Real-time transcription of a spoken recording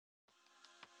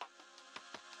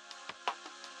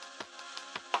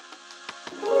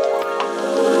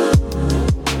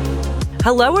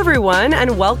Hello, everyone,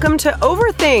 and welcome to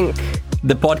Overthink,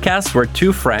 the podcast where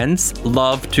two friends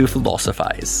love to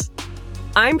philosophize.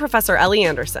 I'm Professor Ellie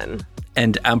Anderson.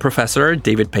 And I'm Professor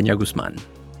David Peña-Guzman.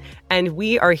 And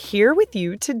we are here with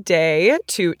you today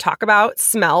to talk about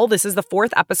smell. This is the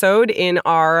fourth episode in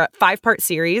our 5-part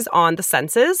series on the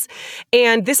senses.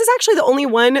 And this is actually the only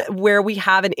one where we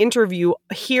have an interview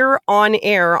here on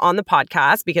air on the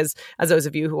podcast, because as those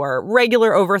of you who are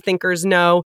regular overthinkers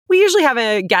know, we usually have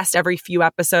a guest every few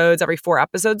episodes, every 4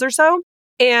 episodes or so.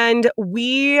 And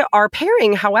we are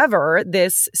pairing, however,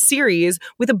 this series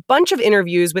with a bunch of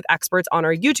interviews with experts on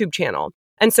our YouTube channel.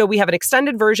 And so we have an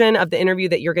extended version of the interview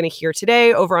that you're going to hear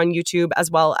today over on YouTube, as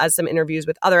well as some interviews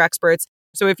with other experts.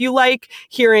 So if you like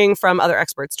hearing from other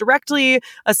experts directly,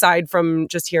 aside from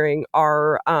just hearing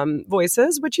our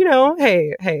voices, which,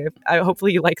 hey,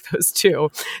 hopefully you like those too,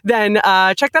 then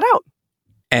check that out.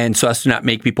 And so as to not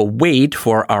make people wait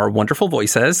for our wonderful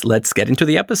voices, let's get into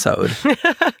the episode.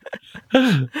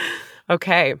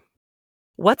 Okay.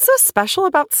 What's so special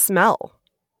about smell?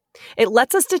 It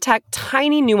lets us detect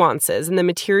tiny nuances in the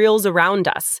materials around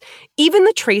us, even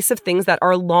the trace of things that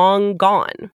are long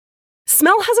gone.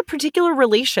 Smell has a particular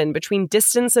relation between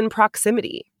distance and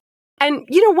proximity. And,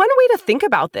 one way to think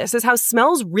about this is how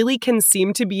smells really can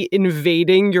seem to be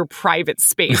invading your private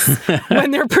space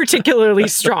when they're particularly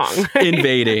strong. Right?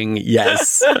 Invading,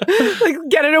 yes. Like,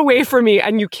 get it away from me,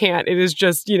 and you can't. It is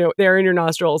just, there in your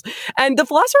nostrils. And the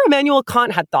philosopher Immanuel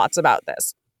Kant had thoughts about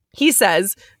this. He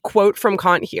says, quote from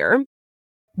Kant here,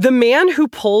 "The man who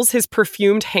pulls his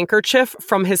perfumed handkerchief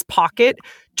from his pocket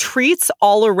treats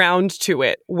all around to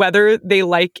it, whether they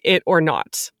like it or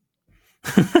not."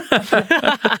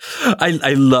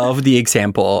 I love the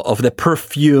example of the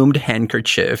perfumed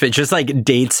handkerchief. It just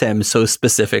dates him so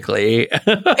specifically.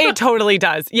 It totally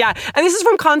does. Yeah. And this is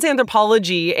from Kant's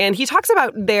Anthropology. And he talks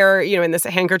about there, in this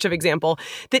handkerchief example,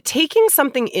 that taking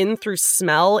something in through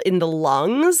smell in the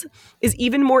lungs is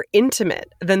even more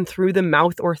intimate than through the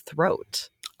mouth or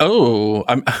throat. Oh,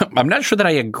 I'm not sure that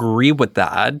I agree with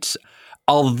that.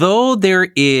 Although there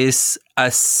is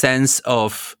a sense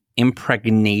of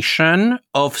impregnation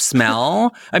of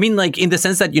smell. I mean, in the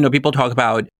sense that, people talk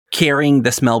about carrying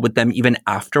the smell with them even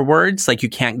afterwards, you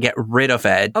can't get rid of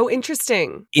it. Oh,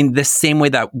 interesting. In the same way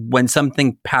that when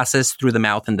something passes through the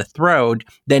mouth and the throat,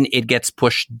 then it gets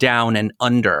pushed down and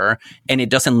under, and it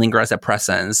doesn't linger as a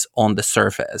presence on the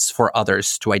surface for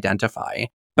others to identify.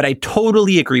 But I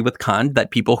totally agree with Kant that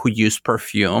people who use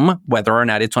perfume, whether or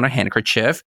not it's on a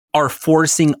handkerchief, are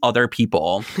forcing other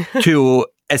people to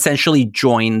essentially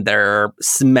join their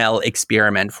smell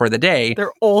experiment for the day.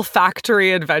 Their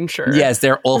olfactory adventure. Yes,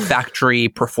 their olfactory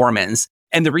performance.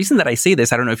 And the reason that I say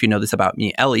this, I don't know if you know this about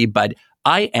me, Ellie, but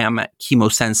I am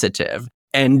chemosensitive.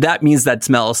 And that means that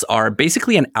smells are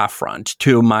basically an affront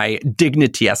to my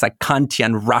dignity as a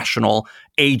Kantian rational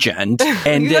agent.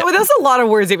 And that's a lot of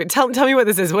words, even. Tell me what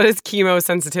this is. What is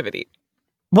chemosensitivity?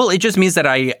 Well, it just means that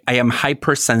I am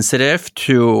hypersensitive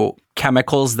to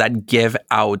chemicals that give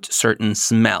out certain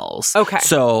smells. Okay.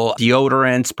 So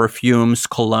deodorants, perfumes,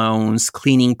 colognes,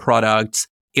 cleaning products,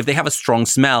 if they have a strong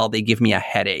smell, they give me a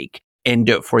headache. And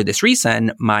for this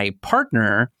reason, my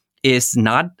partner is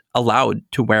not allowed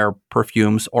to wear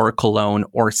perfumes or cologne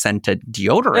or scented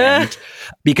deodorant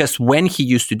because when he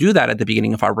used to do that at the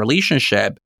beginning of our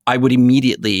relationship, I would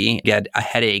immediately get a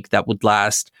headache that would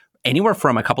last anywhere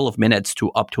from a couple of minutes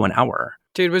to up to an hour.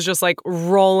 Dude was just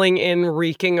rolling in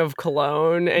reeking of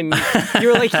cologne. And you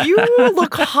were like, you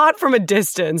look hot from a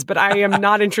distance, but I am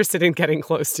not interested in getting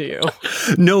close to you.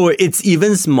 No, it's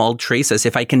even small traces.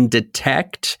 If I can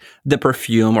detect the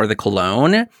perfume or the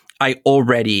cologne,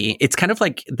 it's kind of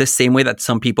like the same way that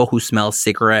some people who smell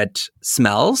cigarette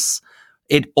smells,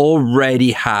 it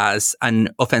already has an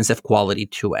offensive quality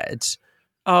to it.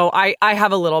 Oh, I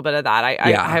have a little bit of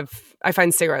that. I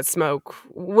find cigarette smoke,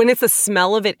 when it's the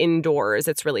smell of it indoors,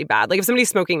 it's really bad. If somebody's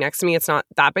smoking next to me, it's not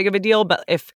that big of a deal. But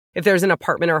if there's an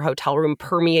apartment or a hotel room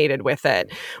permeated with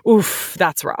it, oof,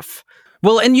 that's rough.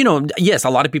 Well, and yes,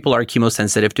 a lot of people are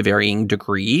chemosensitive to varying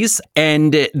degrees,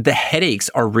 and the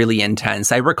headaches are really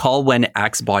intense. I recall when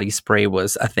Axe body spray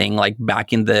was a thing,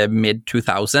 back in the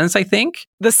mid-2000s, I think.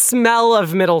 The smell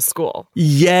of middle school.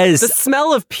 Yes. The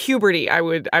smell of puberty, I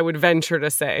would venture to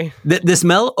say. The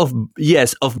smell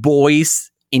of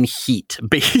boys in heat,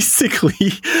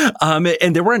 basically.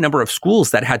 And there were a number of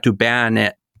schools that had to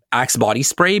ban Axe body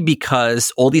spray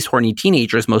because all these horny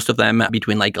teenagers, most of them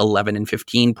between 11 and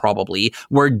 15 probably,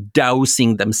 were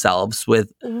dousing themselves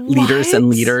with liters and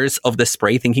liters of the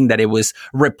spray, thinking that it was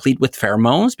replete with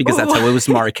pheromones because that's how it was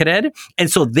marketed.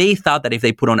 And so they thought that if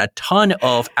they put on a ton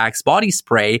of Axe body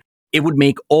spray, it would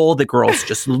make all the girls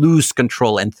just lose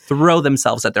control and throw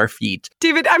themselves at their feet.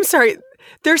 David, I'm sorry.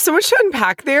 There's so much to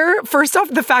unpack there. First off,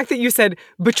 the fact that you said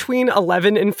between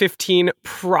 11 and 15,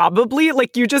 probably,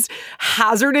 like you just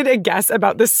hazarded a guess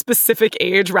about this specific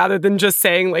age rather than just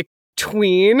saying like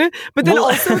tween. But then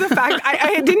also the fact,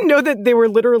 I didn't know that they were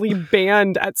literally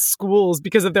banned at schools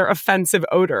because of their offensive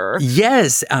odor.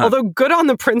 Yes. Although good on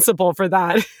the principal for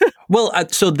that.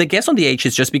 So the guess on the age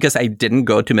is just because I didn't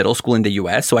go to middle school in the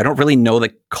U.S., so I don't really know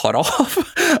the cutoff.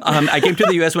 I came to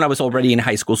the U.S. when I was already in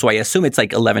high school, so I assume it's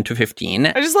like 11 to 15.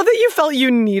 I just love that you felt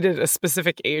you needed a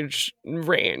specific age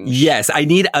range. Yes, I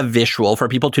need a visual for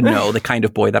people to know the kind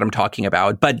of boy that I'm talking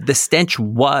about. But the stench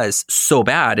was so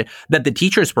bad that the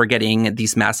teachers were getting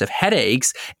these massive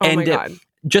headaches. Oh my God.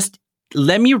 Just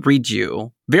let me read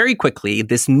you very quickly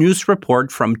this news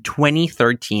report from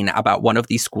 2013 about one of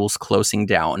these schools closing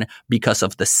down because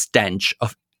of the stench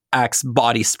of Axe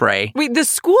body spray. Wait, the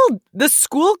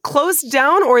school closed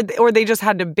down or they just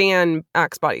had to ban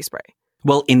Axe body spray?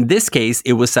 Well, in this case,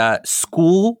 it was a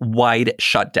school-wide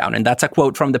shutdown. And that's a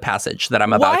quote from the passage that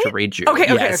I'm about to read you.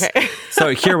 Okay.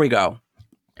 So here we go.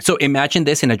 So imagine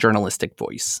this in a journalistic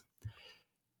voice.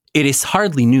 It is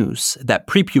hardly news that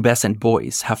prepubescent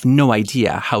boys have no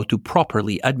idea how to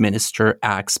properly administer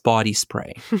Axe body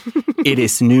spray. It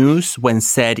is news when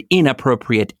said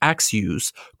inappropriate Axe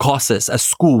use causes a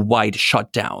school-wide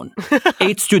shutdown.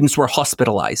 8 students were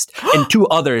hospitalized and 2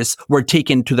 others were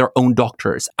taken to their own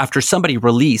doctors after somebody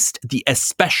released the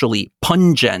especially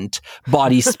pungent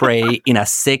body spray in a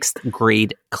 6th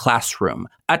grade classroom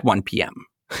at 1 p.m.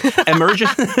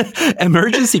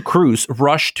 Emergency crews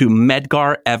rushed to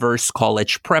Medgar Evers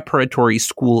College Preparatory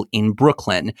School in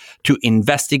Brooklyn to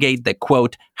investigate the,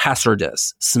 quote,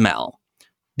 hazardous smell.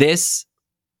 This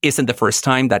isn't the first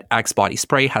time that Axe body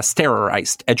spray has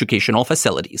terrorized educational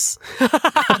facilities.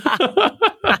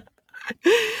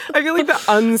 I feel like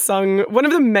one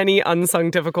of the many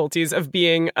unsung difficulties of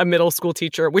being a middle school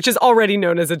teacher, which is already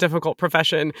known as a difficult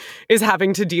profession, is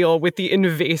having to deal with the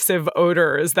invasive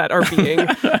odors that are being,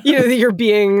 that you're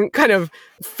being kind of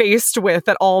faced with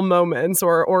at all moments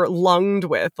or lunged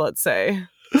with, let's say.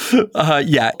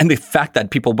 Yeah. And the fact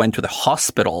that people went to the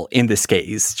hospital in this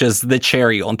case, just the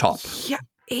cherry on top. Yeah.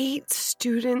 8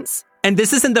 students. And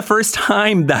this isn't the first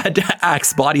time that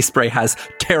Axe body spray has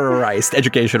terrorized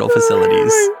educational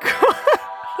facilities. Oh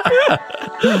my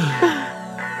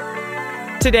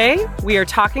God. Today, we are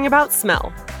talking about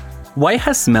smell. Why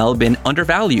has smell been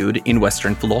undervalued in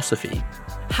Western philosophy?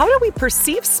 How do we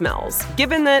perceive smells,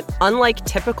 given that, unlike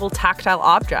typical tactile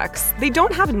objects, they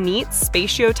don't have neat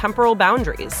spatio-temporal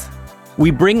boundaries? We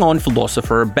bring on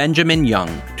philosopher Benjamin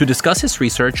Young to discuss his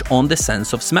research on the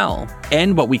sense of smell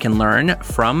and what we can learn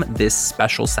from this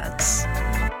special sense.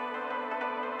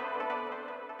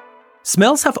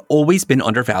 Smells have always been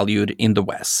undervalued in the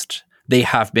West. They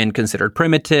have been considered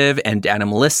primitive and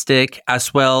animalistic,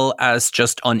 as well as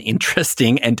just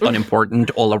uninteresting and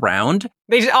unimportant all around.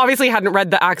 They obviously hadn't read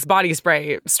the Axe body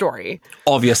spray story.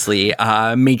 Obviously,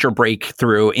 a major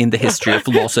breakthrough in the history of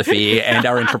philosophy and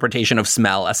our interpretation of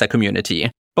smell as a community.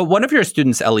 But one of your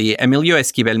students, Ellie, Emilio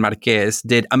Esquivel Marquez,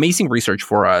 did amazing research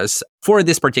for us for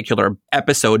this particular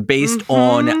episode based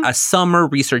on a summer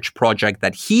research project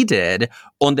that he did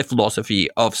on the philosophy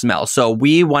of smell. So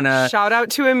we want to... Shout out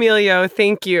to Emilio.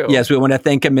 Thank you. Yes, we want to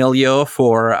thank Emilio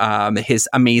for his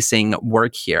amazing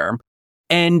work here.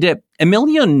 And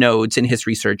Emilio notes in his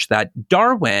research that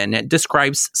Darwin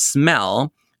describes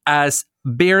smell as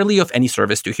barely of any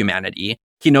service to humanity.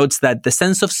 He notes that the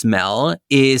sense of smell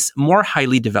is more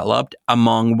highly developed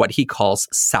among what he calls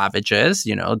savages,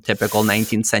 typical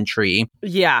 19th century.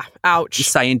 Yeah, ouch.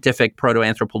 Scientific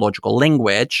proto-anthropological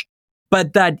language.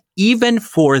 But that even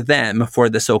for them, for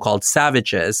the so-called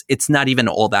savages, it's not even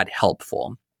all that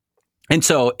helpful. And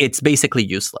so it's basically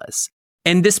useless.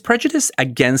 And this prejudice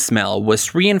against smell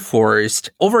was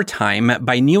reinforced over time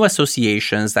by new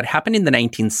associations that happened in the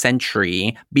 19th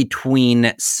century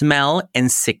between smell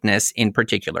and sickness in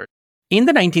particular. In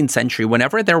the 19th century,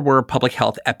 whenever there were public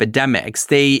health epidemics,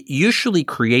 they usually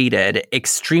created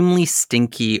extremely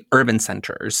stinky urban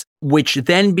centers, which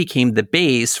then became the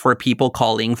base for people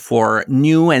calling for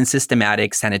new and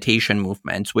systematic sanitation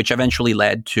movements, which eventually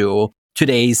led to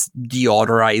today's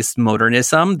deodorized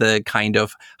modernism, the kind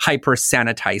of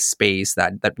hyper-sanitized space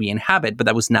that we inhabit, but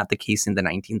that was not the case in the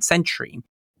 19th century.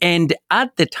 And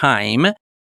at the time,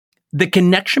 the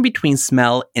connection between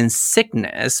smell and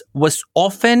sickness was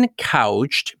often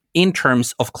couched in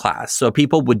terms of class. So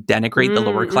people would denigrate the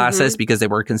lower classes because they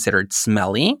were considered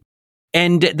smelly.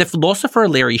 And the philosopher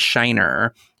Larry Scheiner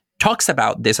talks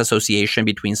about this association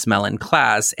between smell and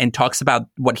class and talks about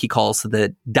what he calls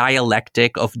the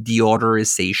dialectic of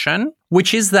deodorization,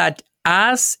 which is that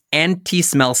as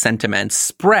anti-smell sentiments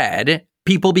spread,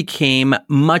 people became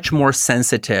much more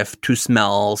sensitive to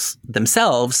smells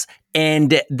themselves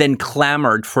and then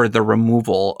clamored for the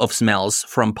removal of smells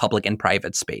from public and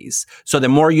private space. So the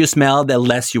more you smell, the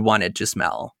less you wanted to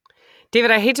smell. David,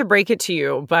 I hate to break it to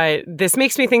you, but this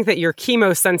makes me think that your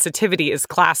chemosensitivity is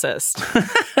classist.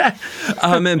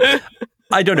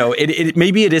 I don't know.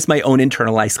 Maybe it is my own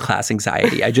internalized class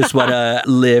anxiety. I just want to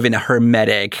live in a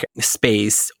hermetic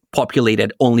space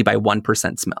populated only by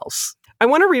 1% smells. I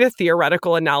want to read a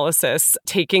theoretical analysis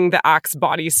taking the Axe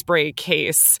body spray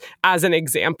case as an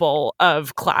example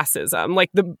of classism.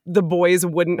 Like the boys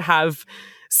wouldn't have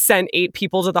sent 8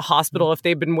 people to the hospital if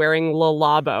they'd been wearing Le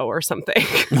Labo or something.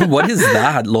 What is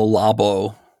that, Le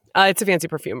Labo? It's a fancy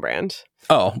perfume brand.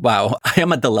 Oh, wow. I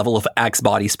am at the level of Axe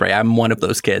body spray. I'm one of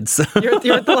those kids. You're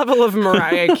at the level of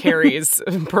Mariah Carey's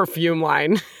perfume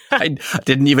line. I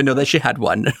didn't even know that she had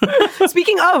one.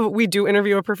 Speaking of, we do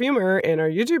interview a perfumer in our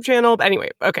YouTube channel. Anyway,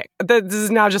 okay. This is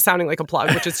now just sounding like a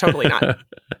plug, which is totally not.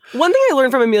 One thing I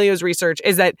learned from Emilio's research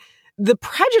is that the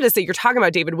prejudice that you're talking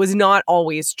about, David, was not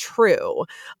always true.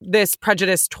 This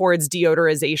prejudice towards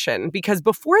deodorization, because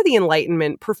before the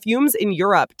Enlightenment, perfumes in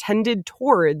Europe tended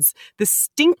towards the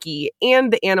stinky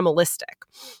and the animalistic.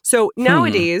 So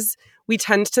nowadays, we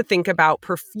tend to think about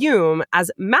perfume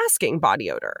as masking body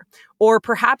odor, or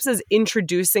perhaps as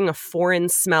introducing a foreign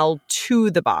smell to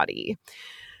the body.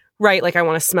 Right? Like I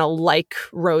want to smell like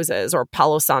roses or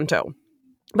Palo Santo.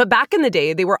 But back in the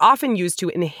day, they were often used to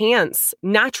enhance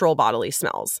natural bodily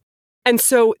smells. And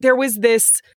so there was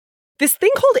this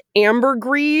thing called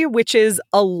ambergris, which is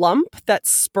a lump that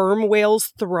sperm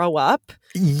whales throw up.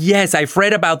 Yes, I've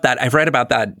read about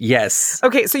that. Yes.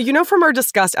 Okay, so you know from our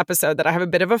Disgust episode that I have a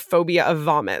bit of a phobia of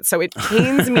vomit. So it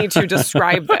pains me to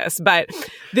describe this. But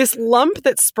this lump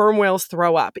that sperm whales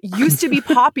throw up used to be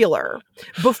popular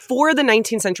before the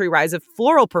 19th century rise of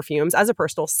floral perfumes as a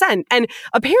personal scent. And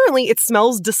apparently it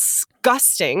smells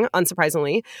disgusting,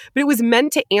 unsurprisingly, but it was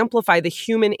meant to amplify the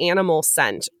human-animal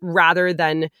scent rather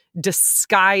than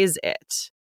disguise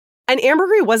it. And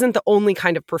ambergris wasn't the only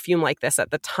kind of perfume like this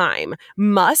at the time.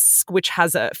 Musk, which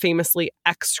has a famously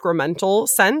excremental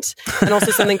scent, and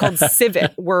also something called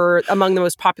civet were among the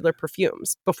most popular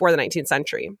perfumes before the 19th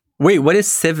century. Wait, what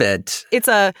is civet? It's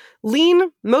a lean,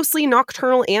 mostly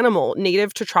nocturnal animal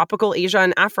native to tropical Asia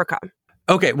and Africa.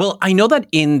 Okay, well, I know that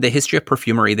in the history of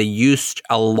perfumery, they used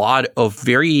a lot of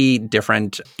very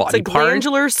different body parts. It's a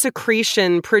glandular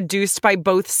secretion produced by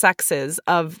both sexes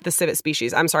of the civet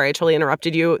species. I'm sorry, I totally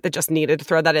interrupted you. That just needed to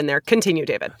throw that in there. Continue,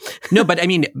 David. No, but I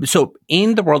mean, so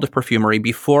in the world of perfumery,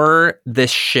 before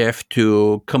this shift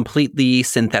to completely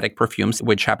synthetic perfumes,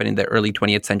 which happened in the early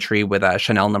 20th century with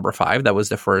Chanel No. 5, that was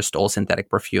the first all-synthetic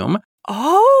perfume.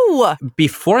 Oh!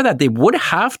 Before that, they would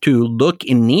have to look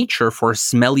in nature for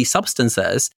smelly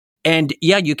substances. And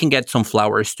yeah, you can get some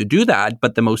flowers to do that,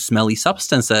 but the most smelly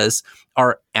substances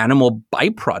are animal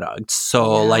byproducts.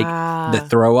 So like the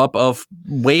throw up of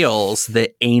whales,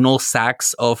 the anal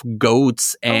sacs of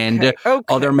goats and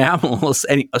other mammals.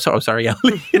 And sorry,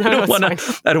 Ellie. I don't want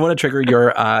to trigger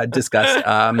your disgust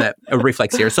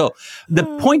reflex here. So the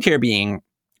point here being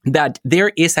that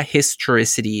there is a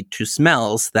historicity to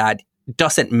smells that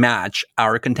doesn't match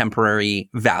our contemporary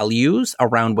values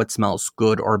around what smells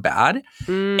good or bad.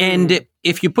 And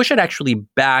if you push it actually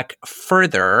back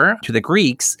further to the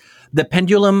Greeks, the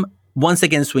pendulum once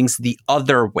again swings the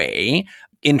other way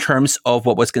in terms of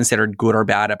what was considered good or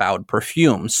bad about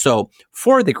perfumes. So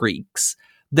for the Greeks,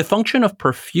 the function of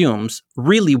perfumes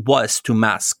really was to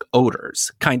mask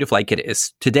odors, kind of like it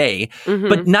is today,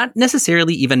 but not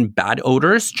necessarily even bad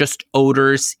odors, just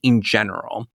odors in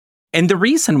general. And the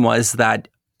reason was that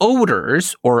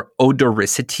odors or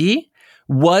odoricity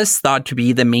was thought to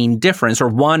be the main difference or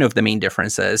one of the main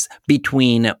differences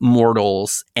between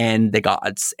mortals and the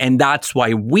gods. And that's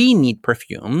why we need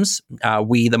perfumes,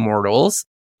 we the mortals.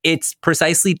 It's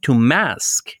precisely to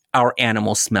mask our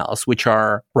animal smells, which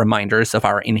are reminders of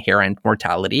our inherent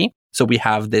mortality. So we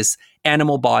have this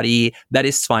animal body that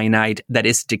is finite, that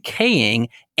is decaying,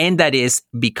 and that is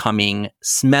becoming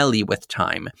smelly with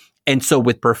time. And so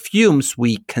with perfumes,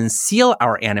 we conceal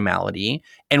our animality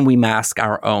and we mask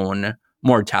our own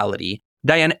mortality.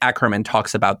 Diane Ackerman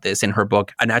talks about this in her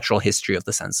book, A Natural History of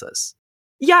the Senses.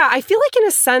 Yeah, I feel like in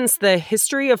a sense, the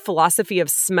history of philosophy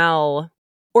of smell,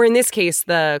 or in this case,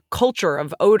 the culture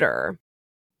of odor,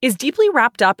 is deeply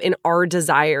wrapped up in our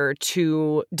desire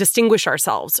to distinguish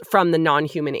ourselves from the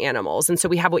non-human animals. And so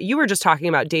we have what you were just talking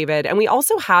about, David, and we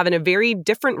also have, in a very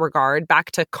different regard,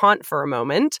 back to Kant for a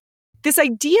moment, this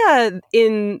idea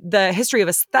in the history of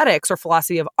aesthetics or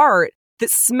philosophy of art that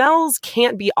smells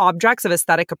can't be objects of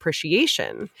aesthetic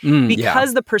appreciation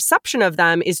because the perception of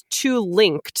them is too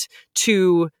linked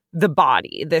to the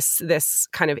body, this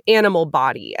kind of animal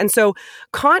body. And so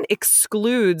Kant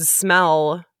excludes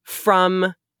smell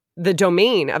from the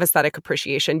domain of aesthetic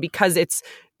appreciation because it's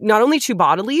not only too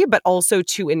bodily, but also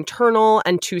too internal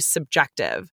and too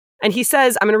subjective. And he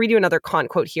says, I'm going to read you another Kant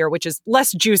quote here, which is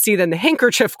less juicy than the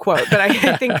handkerchief quote, but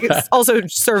I think it also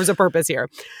serves a purpose here,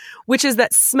 which is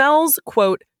that smells,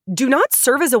 quote, do not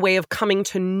serve as a way of coming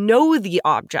to know the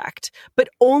object, but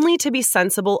only to be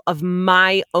sensible of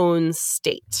my own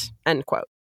state, end quote.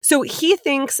 So he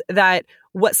thinks that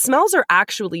what smells are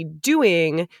actually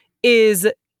doing is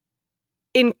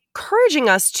encouraging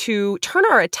us to turn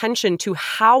our attention to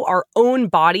how our own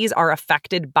bodies are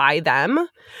affected by them,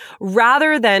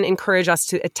 rather than encourage us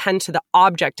to attend to the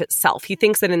object itself. He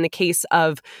thinks that in the case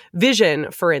of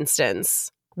vision, for instance,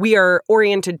 we are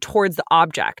oriented towards the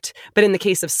object. But in the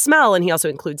case of smell, and he also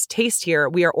includes taste here,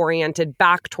 we are oriented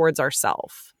back towards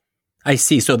ourself. I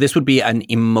see. So this would be an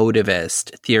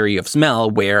emotivist theory of smell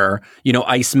where,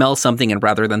 I smell something and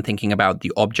rather than thinking about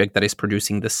the object that is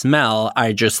producing the smell,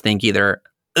 I just think either,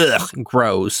 ugh,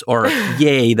 gross, or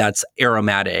yay, that's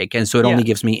aromatic. And so it only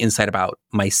gives me insight about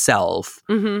myself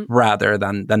rather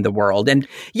than the world. And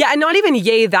and not even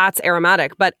yay, that's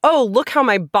aromatic, but oh, look how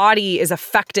my body is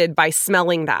affected by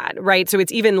smelling that, right? So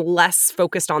it's even less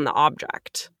focused on the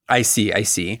object. I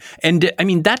see. And I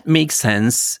mean, that makes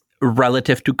sense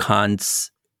relative to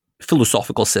Kant's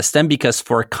philosophical system, because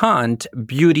for Kant,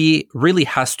 beauty really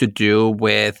has to do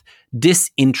with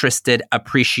disinterested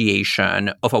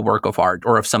appreciation of a work of art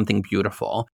or of something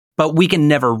beautiful. But we can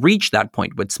never reach that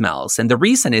point with smells. And the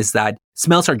reason is that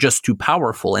smells are just too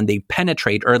powerful and they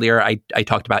penetrate. Earlier, I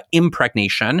talked about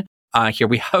impregnation. Here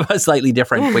we have a slightly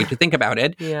different way to think about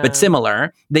it, but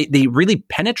similar. They really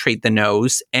penetrate the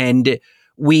nose and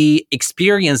we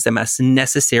experience them as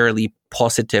necessarily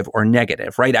positive or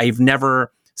negative, right? I've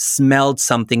never smelled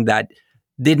something that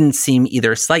didn't seem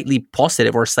either slightly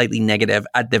positive or slightly negative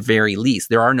at the very least.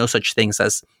 There are no such things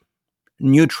as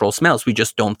neutral smells. We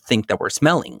just don't think that we're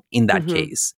smelling in that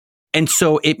case. And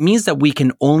so it means that we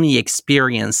can only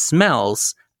experience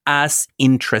smells as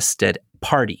interested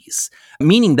parties,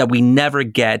 meaning that we never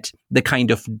get the kind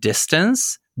of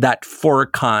distance that for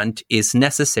Kant is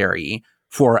necessary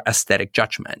for aesthetic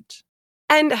judgment.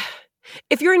 And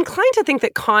if you're inclined to think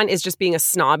that Kant is just being a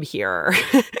snob here,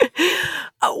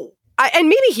 and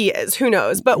maybe he is, who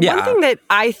knows? But one thing that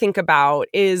I think about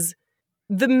is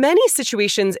the many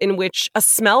situations in which a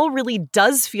smell really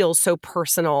does feel so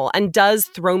personal and does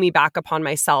throw me back upon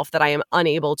myself that I am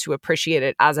unable to appreciate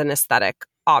it as an aesthetic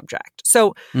object.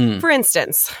 So, for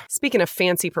instance, speaking of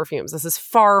fancy perfumes, this is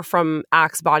far from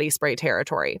Axe body spray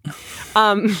territory.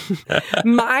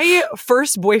 My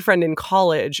first boyfriend in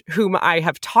college, whom I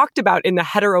have talked about in the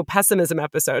heteropessimism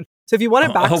episode. So if you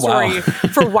want a backstory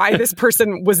for why this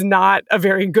person was not a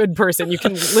very good person, you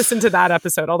can listen to that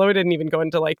episode, although it didn't even go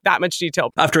into like that much detail.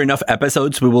 After enough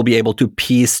episodes, we will be able to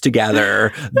piece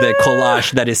together the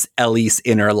collage that is Ellie's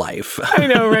inner life. I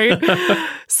know, right?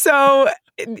 So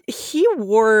he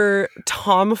wore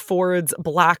Tom Ford's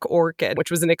Black Orchid,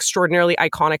 which was an extraordinarily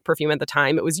iconic perfume at the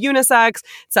time. It was unisex,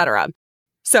 etc.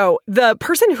 So the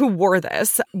person who wore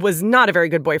this was not a very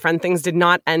good boyfriend. Things did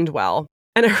not end well.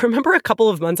 And I remember a couple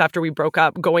of months after we broke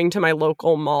up going to my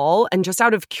local mall and just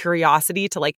out of curiosity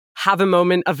to like have a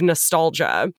moment of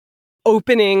nostalgia,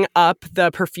 opening up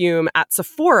the perfume at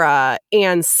Sephora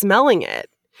and smelling it.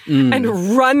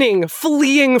 And running,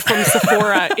 fleeing from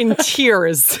Sephora in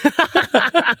tears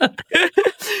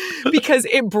because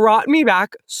it brought me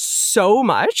back so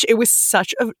much. It was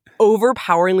such an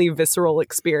overpoweringly visceral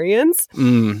experience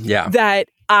that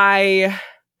I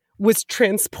was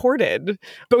transported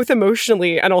both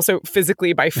emotionally and also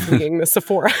physically by fleeing the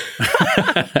Sephora.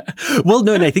 Well,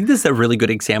 no, and I think this is a really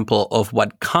good example of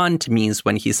what Kant means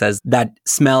when he says that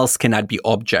smells cannot be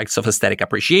objects of aesthetic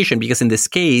appreciation, because in this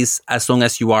case, as long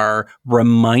as you are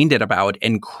reminded about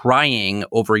and crying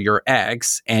over your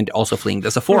ex and also fleeing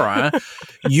the Sephora,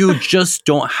 you just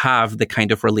don't have the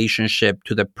kind of relationship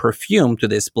to the perfume, to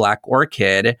this Black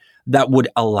Orchid, that would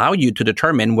allow you to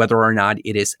determine whether or not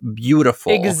it is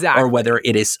beautiful or whether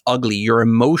it is ugly. Your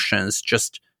emotions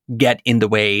just get in the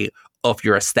way of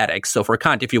your aesthetics. So for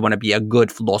Kant, if you want to be a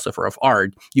good philosopher of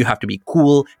art, you have to be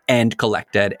cool and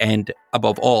collected and,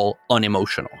 above all,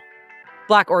 unemotional.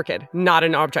 Black orchid, not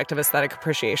an object of aesthetic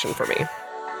appreciation for me.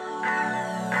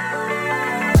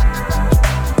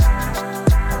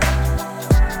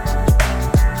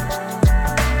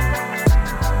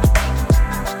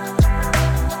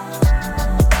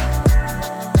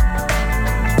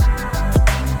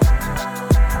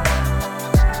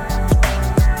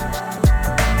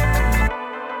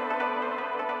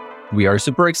 We are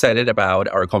super excited about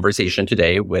our conversation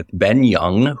today with Ben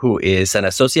Young, who is an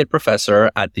associate professor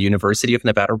at the University of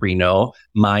Nevada, Reno,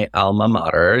 my alma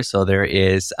mater. So there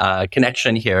is a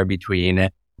connection here between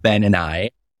Ben and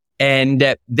I.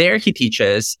 And there he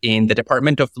teaches in the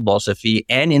Department of Philosophy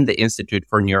and in the Institute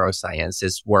for Neuroscience.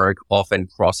 His work often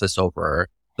crosses over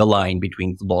the line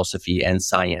between philosophy and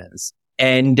science.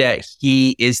 And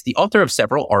he is the author of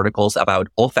several articles about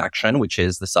olfaction, which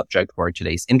is the subject for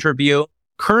today's interview.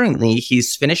 Currently,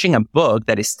 he's finishing a book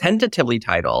that is tentatively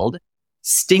titled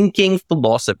Stinking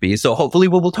Philosophy. So hopefully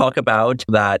we will talk about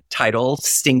that title,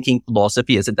 Stinking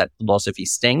Philosophy. Is it that philosophy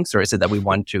stinks, or is it that we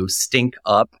want to stink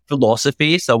up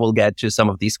philosophy? So we'll get to some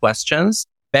of these questions.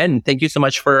 Ben, thank you so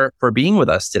much for being with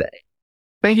us today.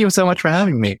 Thank you so much for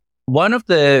having me. One of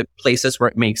the places where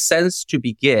it makes sense to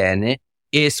begin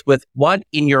is with what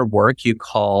in your work you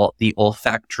call the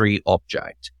olfactory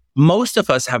object. Most of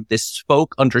us have this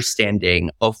folk understanding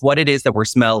of what it is that we're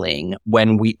smelling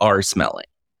when we are smelling.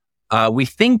 We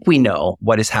think we know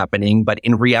what is happening, but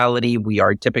in reality, we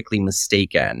are typically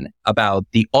mistaken about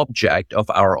the object of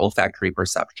our olfactory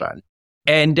perception.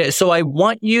 And so I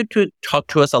want you to talk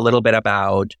to us a little bit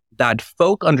about that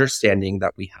folk understanding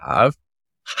that we have,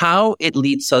 how it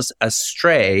leads us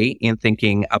astray in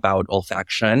thinking about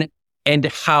olfaction, and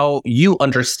how you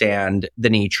understand the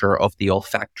nature of the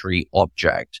olfactory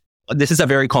object. This is a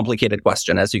very complicated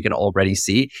question, as you can already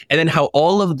see. And then how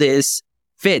all of this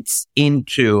fits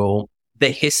into the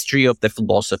history of the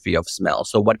philosophy of smell.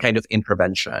 So what kind of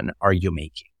intervention are you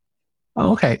making?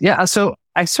 Okay. Yeah. So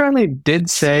I certainly did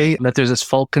say that there's this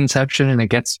folk conception and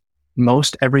it gets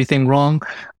most everything wrong.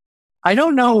 I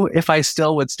don't know if I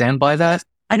still would stand by that.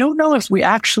 I don't know if we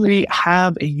actually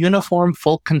have a uniform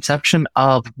folk conception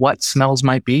of what smells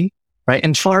might be, right?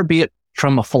 And far be it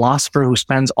from a philosopher who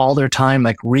spends all their time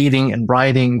like reading and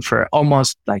writing for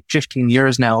almost like 15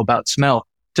 years now about smell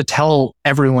to tell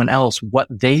everyone else what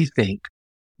they think.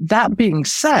 That being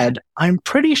said, I'm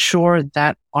pretty sure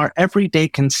that our everyday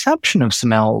conception of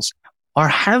smells are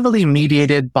heavily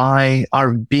mediated by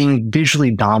our being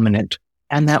visually dominant,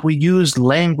 and that we use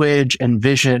language and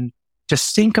vision to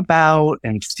think about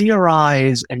and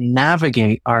theorize and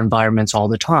navigate our environments all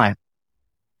the time.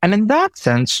 And in that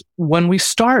sense, when we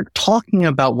start talking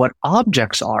about what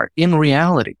objects are in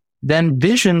reality, then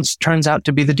visions turns out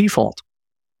to be the default.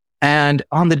 And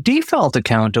on the default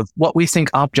account of what we think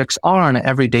objects are on an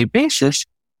everyday basis,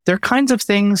 they're kinds of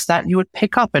things that you would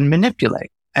pick up and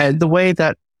manipulate. And the way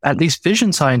that at least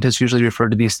vision scientists usually refer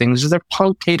to these things is they're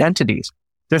palpate entities.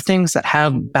 They're things that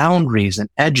have boundaries and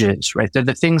edges, right? They're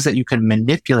the things that you can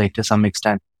manipulate to some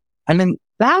extent. And in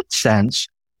that sense,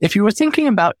 if you were thinking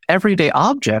about everyday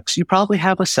objects, you probably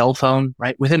have a cell phone,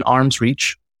 right, within arm's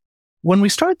reach. When we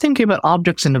start thinking about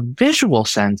objects in a visual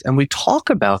sense and we talk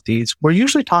about these, we're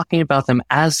usually talking about them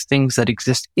as things that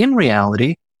exist in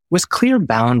reality with clear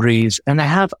boundaries, and they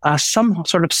have some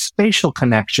sort of spatial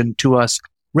connection to us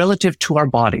relative to our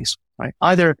bodies, right?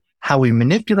 Either how we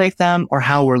manipulate them or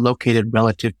how we're located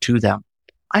relative to them.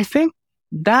 I think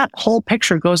that whole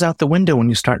picture goes out the window when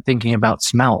you start thinking about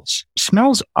smells.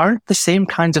 Smells aren't the same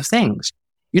kinds of things.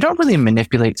 You don't really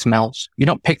manipulate smells. You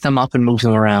don't pick them up and move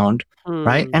them around,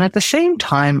 right? And at the same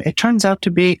time, it turns out to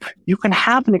be, you can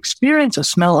have an experience of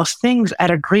smell of things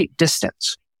at a great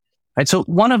distance, right? So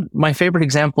one of my favorite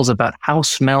examples about how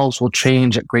smells will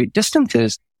change at great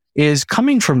distances is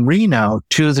coming from Reno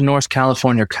to the North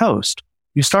California coast.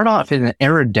 You start off in an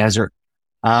arid desert,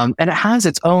 and it has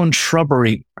its own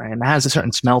shrubbery, right? And it has a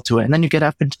certain smell to it. And then you get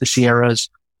up into the Sierras,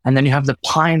 and then you have the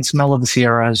pine smell of the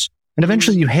Sierras. And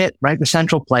eventually you hit, right, the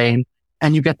Central Plain,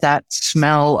 and you get that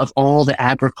smell of all the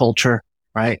agriculture,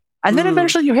 right? And then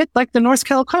eventually you hit like the North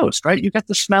Cal coast, right? You get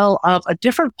the smell of a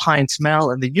different pine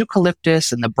smell and the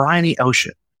eucalyptus and the briny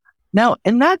ocean. Now,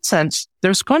 in that sense,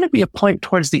 there's going to be a point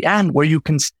towards the end where you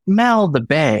can smell the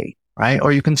bay, right?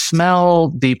 Or you can smell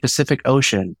the Pacific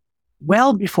Ocean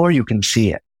well before you can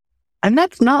see it. And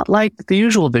that's not like the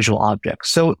usual visual objects.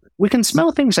 So we can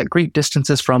smell things at great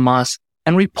distances from us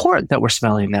and report that we're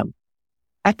smelling them.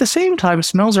 At the same time,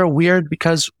 smells are weird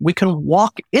because we can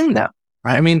walk in them,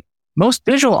 right? I mean, most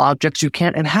visual objects you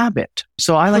can't inhabit.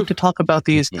 So I like to talk about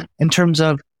these in terms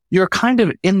of you're kind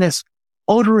of in this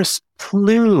odorous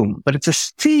plume, but it's a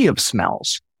sea of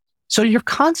smells. So you're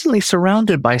constantly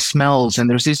surrounded by smells and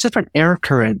there's these different air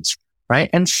currents, right?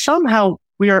 And somehow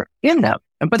we are in them.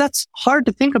 But that's hard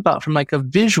to think about from like a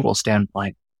visual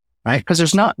standpoint, right? Because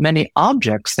there's not many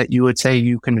objects that you would say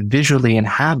you can visually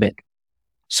inhabit.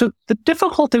 So the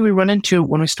difficulty we run into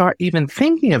when we start even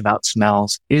thinking about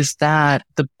smells is that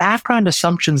the background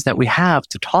assumptions that we have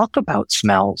to talk about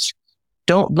smells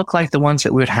don't look like the ones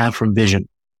that we would have from vision.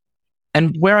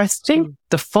 And where I think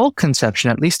the folk conception,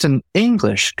 at least in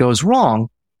English, goes wrong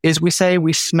is we say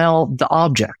we smell the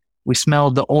object. We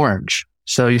smell the orange.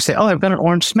 So you say, oh, I've got an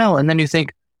orange smell. And then you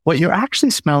think what you're actually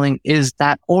smelling is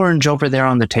that orange over there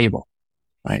on the table,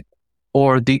 right?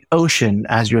 Or the ocean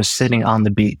as you're sitting on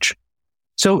the beach.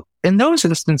 So in those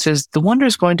instances, the wonder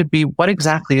is going to be what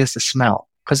exactly is the smell?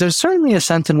 Because there's certainly a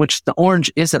sense in which the orange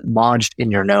isn't lodged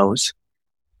in your nose,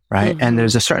 right? Mm-hmm. And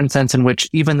there's a certain sense in which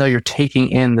even though you're taking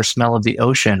in the smell of the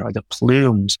ocean or the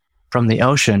plumes from the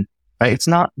ocean, right? It's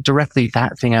not directly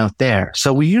that thing out there.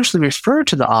 So we usually refer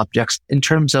to the objects in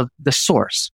terms of the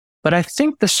source. But I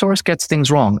think the source gets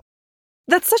things wrong.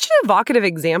 That's such an evocative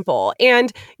example.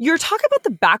 And your talk about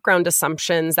the background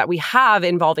assumptions that we have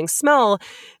involving smell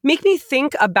make me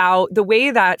think about the way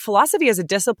that philosophy as a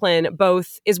discipline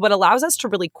both is what allows us to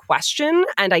really question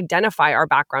and identify our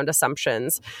background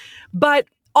assumptions, but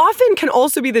often can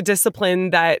also be the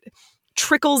discipline that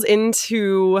trickles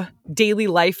into daily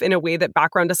life in a way that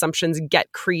background assumptions get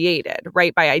created,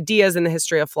 right, by ideas in the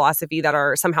history of philosophy that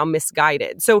are somehow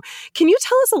misguided. So can you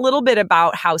tell us a little bit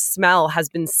about how smell has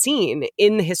been seen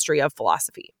in the history of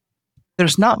philosophy?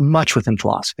 There's not much within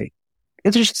philosophy.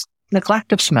 It's just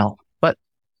neglect of smell. But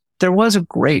there was a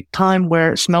great time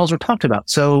where smells were talked about.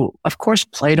 So, of course,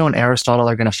 Plato and Aristotle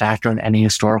are going to factor in any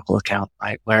historical account,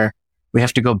 right, where we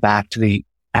have to go back to the,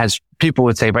 as people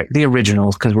would say, right, the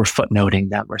originals, because we're footnoting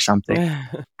them or something.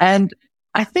 And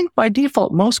I think by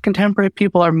default, most contemporary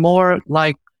people are more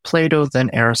like Plato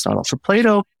than Aristotle. So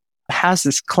Plato has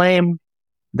this claim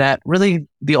that really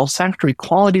the olfactory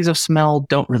qualities of smell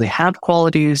don't really have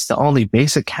qualities. The only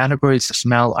basic categories of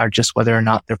smell are just whether or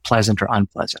not they're pleasant or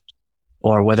unpleasant,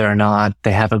 or whether or not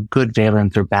they have a good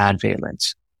valence or bad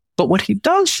valence. But what he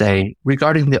does say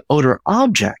regarding the odor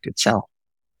object itself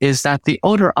is that the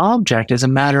odor object is a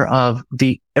matter of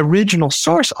the original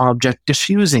source object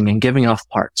diffusing and giving off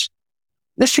parts.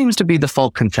 This seems to be the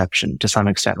folk conception to some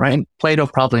extent, right? And Plato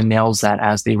probably nails that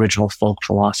as the original folk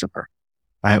philosopher,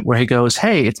 right? Where he goes,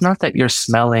 hey, it's not that you're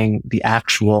smelling the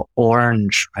actual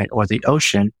orange, right? Or the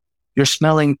ocean. You're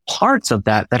smelling parts of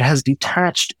that has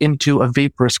detached into a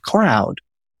vaporous cloud.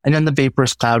 And then the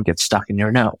vaporous cloud gets stuck in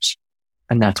your nose.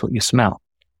 And that's what you smell.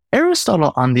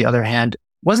 Aristotle, on the other hand,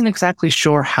 wasn't exactly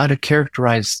sure how to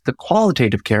characterize the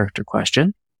qualitative character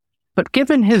question, but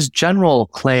given his general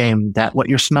claim that what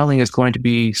you're smelling is going to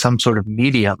be some sort of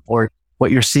medium, or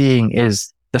what you're seeing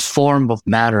is the form of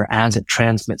matter as it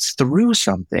transmits through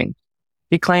something,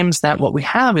 he claims that what we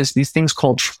have is these things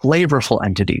called flavorful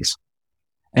entities.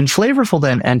 And flavorful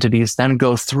entities then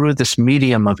go through this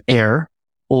medium of air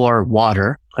or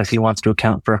water, because he wants to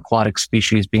account for aquatic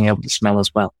species being able to smell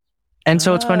as well. And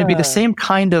so it's going to be the same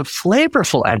kind of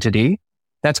flavorful entity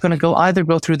that's going to either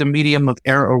go through the medium of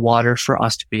air or water for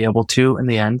us to be able to, in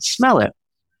the end, smell it.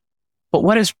 But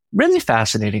what is really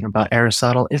fascinating about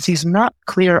Aristotle is he's not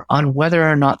clear on whether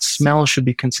or not smell should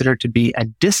be considered to be a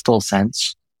distal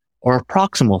sense or a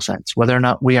proximal sense, whether or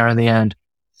not we are, in the end,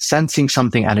 sensing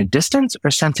something at a distance or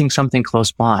sensing something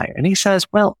close by. And he says,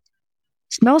 well,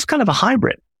 smell's kind of a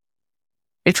hybrid.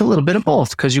 It's a little bit of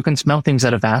both, because you can smell things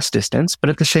at a vast distance, but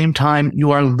at the same time,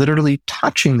 you are literally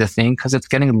touching the thing because it's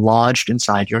getting lodged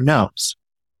inside your nose.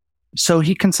 So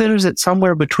he considers it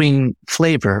somewhere between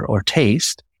flavor or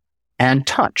taste and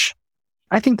touch.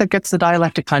 I think that gets the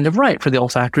dialectic kind of right for the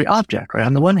olfactory object, right?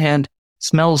 On the one hand,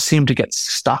 smells seem to get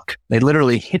stuck. They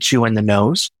literally hit you in the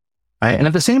nose, right? And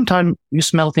at the same time, you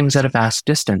smell things at a vast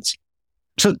distance.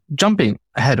 So jumping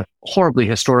ahead horribly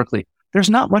historically, there's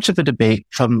not much of a debate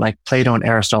from like Plato and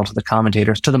Aristotle to the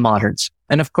commentators to the moderns.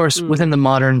 And of course, within the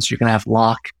moderns, you're going to have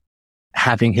Locke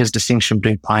having his distinction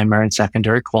between primary and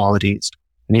secondary qualities.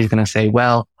 And he's going to say,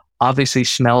 well, obviously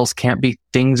smells can't be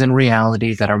things in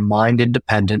reality that are mind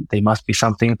independent. They must be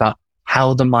something about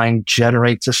how the mind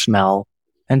generates a smell.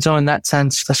 And so in that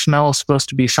sense, the smell is supposed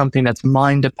to be something that's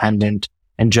mind dependent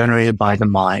and generated by the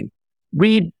mind.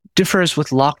 Reid differs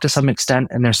with Locke to some extent,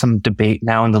 and there's some debate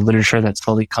now in the literature that's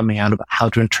slowly coming out about how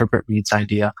to interpret Reid's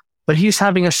idea. But he's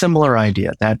having a similar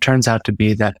idea that turns out to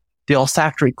be that the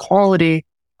olfactory quality,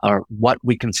 or what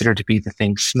we consider to be the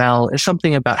thing smell, is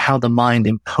something about how the mind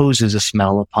imposes a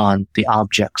smell upon the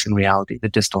objects in reality, the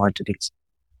distal entities.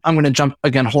 I'm going to jump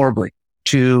again horribly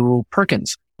to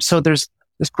Perkins. So there's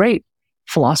this great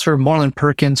philosopher, Moreland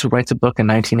Perkins, who writes a book in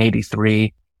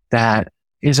 1983 that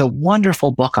is a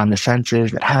wonderful book on the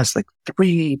senses. It has like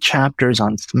 3 chapters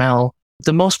on smell,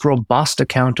 the most robust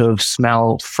account of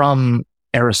smell from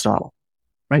Aristotle,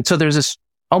 right? So there's this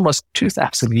almost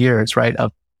 2,000 years, right,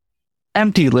 of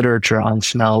empty literature on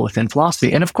smell within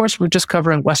philosophy. And of course, we're just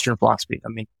covering Western philosophy. I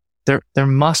mean, there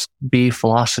must be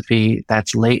philosophy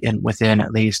that's latent within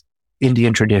at least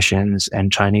Indian traditions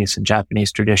and Chinese and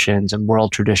Japanese traditions and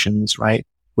world traditions, right?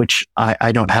 Which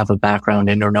I don't have a background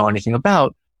in or know anything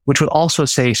about, which would also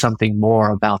say something more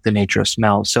about the nature of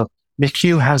smell. So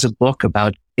McHugh has a book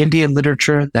about Indian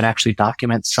literature that actually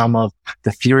documents some of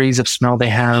the theories of smell they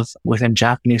have within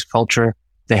Japanese culture.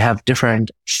 They have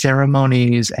different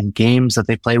ceremonies and games that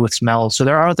they play with smell. So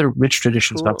there are other rich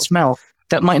traditions about smell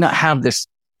that might not have this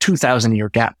 2,000-year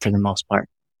gap for the most part.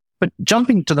 But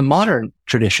jumping to the modern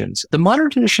traditions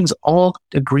all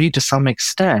agree to some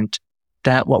extent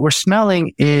that what we're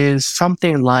smelling is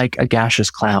something like a gaseous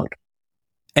cloud.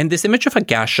 And this image of a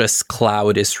gaseous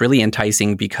cloud is really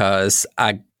enticing because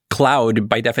a cloud,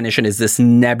 by definition, is this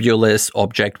nebulous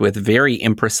object with very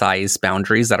imprecise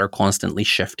boundaries that are constantly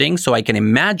shifting. So I can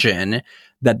imagine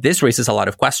that this raises a lot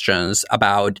of questions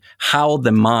about how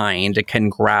the mind can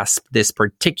grasp this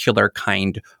particular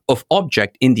kind of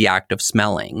object in the act of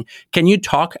smelling. Can you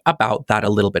talk about that a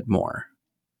little bit more?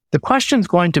 The question is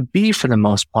going to be, for the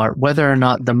most part, whether or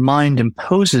not the mind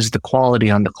imposes the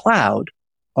quality on the cloud,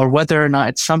 or whether or not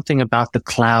it's something about the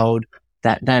cloud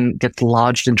that then gets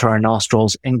lodged into our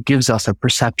nostrils and gives us a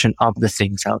perception of the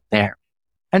things out there.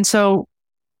 And so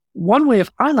one way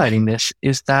of highlighting this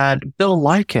is that Bill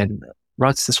Lycan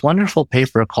writes this wonderful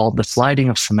paper called The Sliding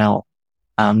of Smell,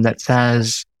 that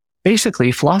says,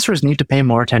 basically, philosophers need to pay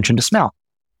more attention to smell.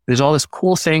 There's all these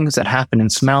cool things that happen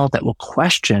in smell that will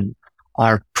question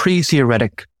our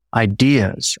pre-theoretic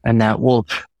ideas and that will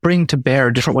bring to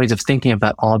bear different ways of thinking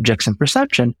about objects and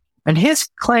perception. And his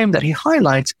claim that he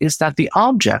highlights is that the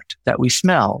object that we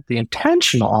smell, the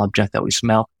intentional object that we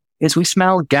smell, is we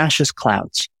smell gaseous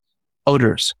clouds,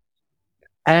 odors.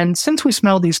 And since we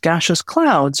smell these gaseous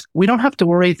clouds, we don't have to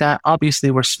worry that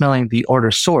obviously we're smelling the odor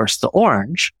source, the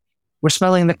orange. We're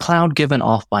smelling the cloud given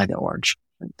off by the orange.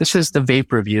 This is the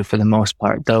vapor view for the most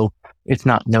part, though it's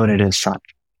not noted as such.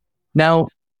 Now,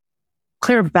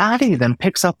 Claire Batty then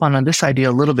picks up on this idea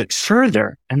a little bit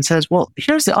further and says, well,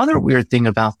 here's the other weird thing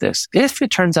about this. If it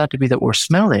turns out to be that we're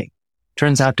smelling,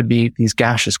 turns out to be these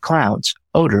gaseous clouds,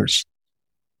 odors,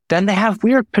 then they have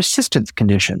weird persistence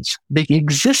conditions. They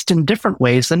exist in different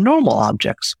ways than normal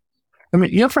objects. I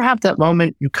mean, you ever have that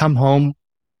moment you come home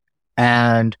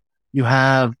and you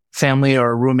have family or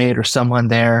a roommate or someone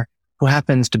there who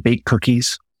happens to bake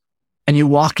cookies, and you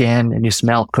walk in and you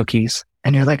smell cookies.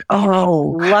 And you're like,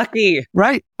 oh, lucky,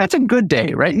 right? That's a good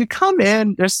day, right? You come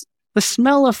in, there's the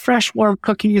smell of fresh, warm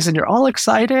cookies and you're all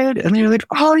excited. And you're like,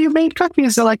 oh, you made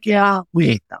cookies. They're like, yeah, we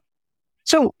ate them.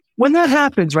 So when that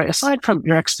happens, right, aside from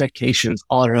your expectations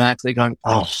automatically going,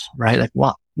 oh, right? Like,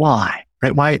 what? Why?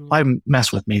 Right? Why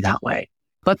mess with me that way?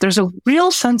 But there's a real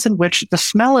sense in which the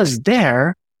smell is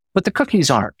there, but the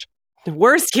cookies aren't. The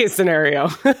worst case scenario.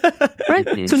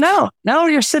 Right? So now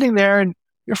you're sitting there and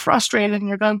you're frustrated and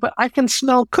you're going, but I can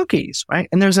smell cookies, right?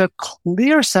 And there's a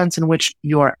clear sense in which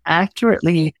you are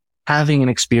accurately having an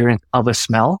experience of a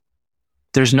smell.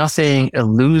 There's nothing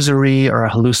illusory or a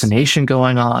hallucination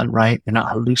going on, right? You're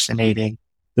not hallucinating.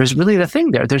 There's really the thing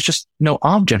there. There's just no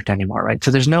object anymore, right? So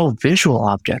there's no visual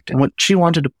object. And what she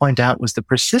wanted to point out was the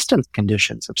persistence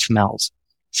conditions of smells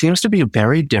seems to be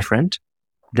very different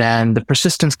than the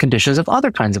persistence conditions of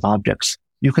other kinds of objects.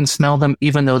 You can smell them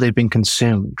even though they've been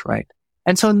consumed, right?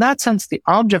 And so in that sense, the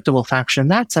object of olfaction in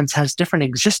that sense has different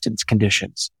existence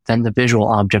conditions than the visual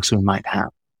objects we might have.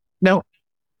 Now,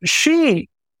 she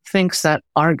thinks that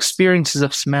our experiences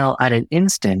of smell at an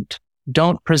instant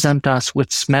don't present us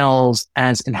with smells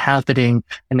as inhabiting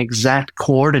an exact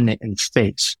coordinate in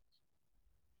space.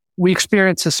 We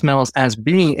experience the smells as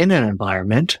being in an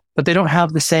environment, but they don't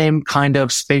have the same kind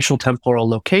of spatial temporal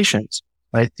locations,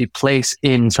 right? The place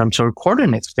in some sort of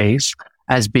coordinate space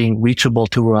as being reachable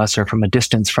to us or from a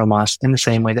distance from us in the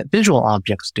same way that visual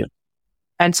objects do.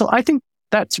 And so I think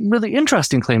that's a really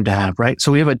interesting claim to have, right?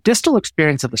 So we have a distal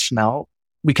experience of a smell.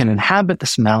 We can inhabit the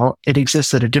smell. It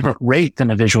exists at a different rate than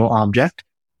a visual object,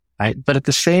 right? But at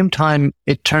the same time,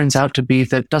 it turns out to be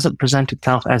that it doesn't present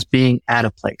itself as being at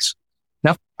a place.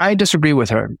 Now, I disagree with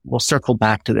her. We'll circle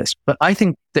back to this. But I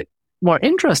think the more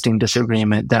interesting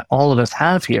disagreement that all of us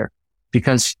have here,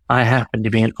 because I happen to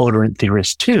be an odorant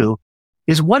theorist too,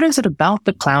 is what is it about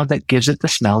the cloud that gives it the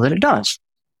smell that it does?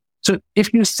 So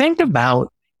if you think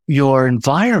about your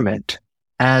environment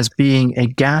as being a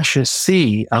gaseous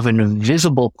sea of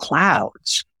invisible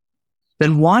clouds,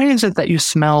 then why is it that you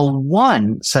smell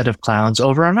one set of clouds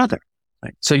over another?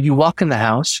 Right? So you walk in the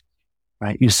house,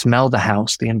 right? You smell the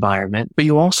house, the environment, but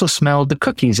you also smell the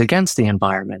cookies against the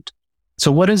environment.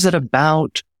 So what is it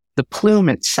about the plume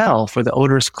itself or the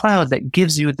odorous cloud that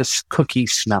gives you this cookie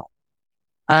smell?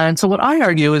 And so what I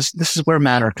argue is this is where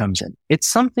matter comes in. It's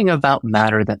something about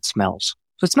matter that smells.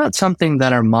 So it's not something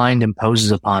that our mind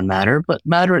imposes upon matter, but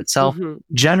matter itself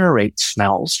generates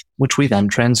smells, which we then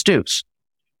transduce.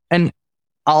 And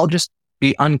I'll just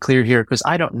be unclear here because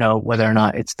I don't know whether or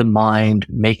not it's the mind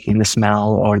making the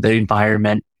smell or the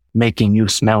environment making you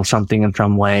smell something in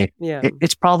some way. Yeah.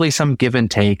 It's probably some give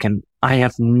and take, and I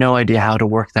have no idea how to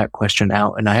work that question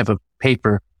out. And I have a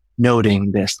paper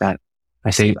noting this, that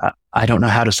I say, I don't know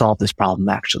how to solve this problem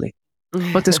actually.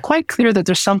 But it's quite clear that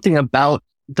there's something about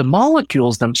the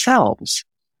molecules themselves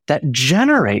that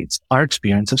generates our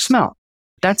experience of smell.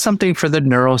 That's something for the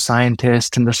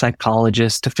neuroscientist and the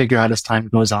psychologist to figure out as time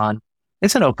goes on.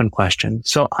 It's an open question.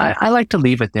 So I like to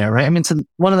leave it there, right? I mean,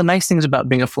 one of the nice things about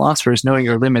being a philosopher is knowing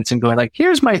your limits and going like,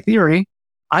 here's my theory.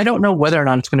 I don't know whether or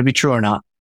not it's going to be true or not.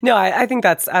 No, I think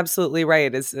that's absolutely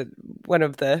right. Is one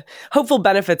of the hopeful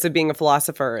benefits of being a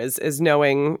philosopher is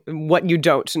knowing what you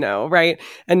don't know, right?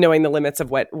 And knowing the limits of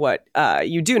what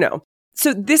you do know.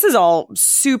 So this is all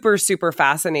super, super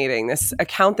fascinating, this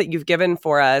account that you've given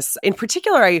for us. In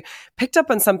particular, I picked up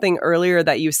on something earlier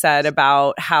that you said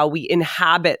about how we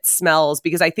inhabit smells,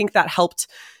 because I think that helped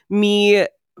me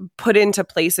put into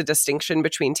place a distinction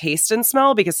between taste and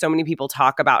smell, because so many people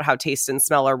talk about how taste and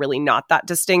smell are really not that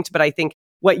distinct. But I think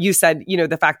what you said,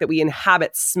 the fact that we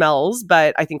inhabit smells,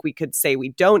 but I think we could say we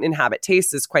don't inhabit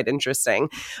taste is quite interesting.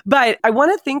 But I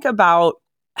want to think about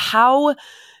how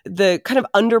the kind of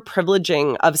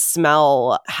underprivileging of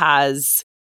smell has,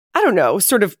 I don't know,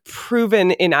 sort of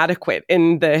proven inadequate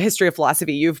in the history of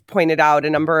philosophy. You've pointed out a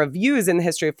number of views in the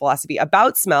history of philosophy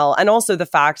about smell, and also the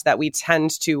fact that we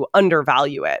tend to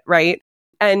undervalue it, right?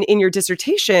 And in your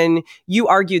dissertation, you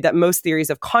argued that most theories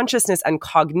of consciousness and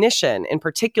cognition, in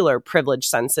particular, privilege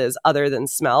senses other than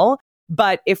smell.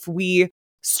 But if we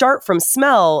start from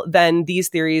smell, then these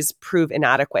theories prove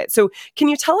inadequate. So can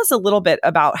you tell us a little bit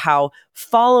about how,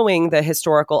 following the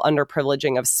historical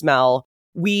underprivileging of smell,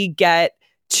 we get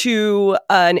to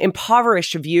an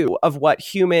impoverished view of what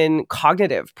human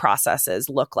cognitive processes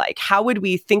look like? How would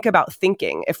we think about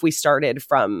thinking if we started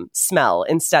from smell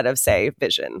instead of, say,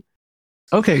 vision?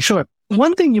 Okay, sure.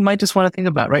 One thing you might just want to think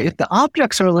about, right? If the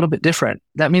objects are a little bit different,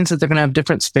 that means that they're going to have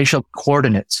different spatial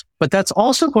coordinates. But that's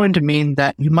also going to mean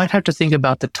that you might have to think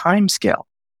about the time scale.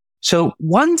 So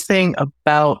one thing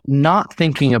about not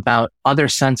thinking about other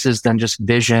senses than just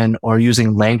vision or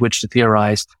using language to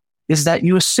theorize is that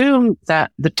you assume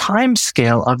that the time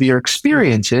scale of your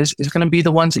experiences is going to be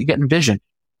the ones that you get in vision.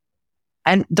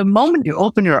 And the moment you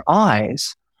open your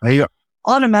eyes, right, you're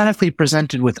automatically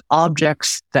presented with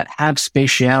objects that have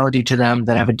spatiality to them,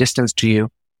 that have a distance to you.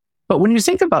 But when you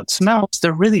think about smells,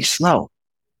 they're really slow.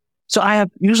 So I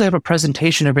usually have a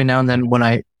presentation every now and then when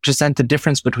I present the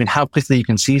difference between how quickly you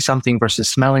can see something versus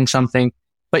smelling something.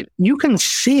 But you can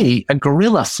see a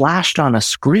gorilla flashed on a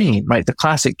screen, right? The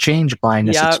classic change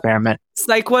blindness experiment.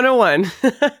 Psych 101.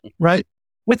 Right?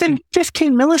 Within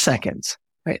 15 milliseconds,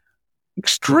 right?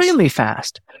 Extremely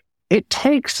fast. It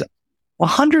takes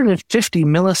 150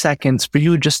 milliseconds for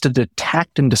you just to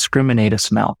detect and discriminate a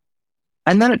smell.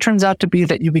 And then it turns out to be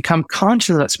that you become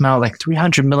conscious of that smell like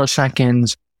 300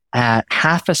 milliseconds. At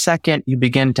half a second, you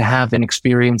begin to have an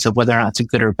experience of whether or not it's a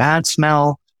good or bad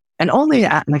smell. And only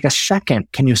at like a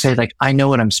second can you say like, I know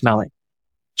what I'm smelling.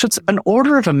 So it's an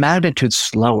order of a magnitude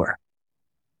slower.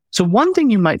 So one thing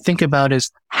you might think about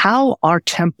is how our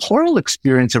temporal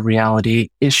experience of reality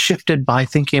is shifted by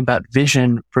thinking about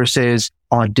vision versus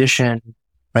audition,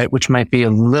 right? Which might be a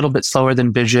little bit slower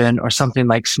than vision, or something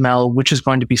like smell, which is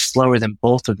going to be slower than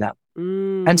both of them.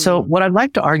 And so what I'd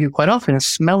like to argue quite often is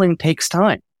smelling takes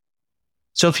time.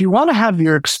 So if you want to have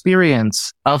your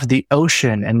experience of the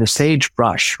ocean and the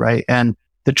sagebrush, right? And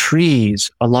the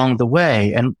trees along the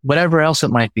way and whatever else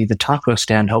it might be, the taco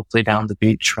stand, hopefully down the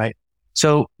beach, right?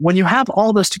 So when you have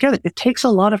all this together, it takes a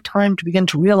lot of time to begin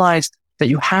to realize that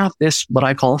you have this, what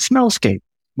I call a smellscape,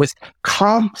 with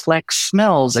complex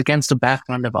smells against a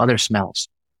background of other smells.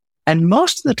 And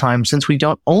most of the time, since we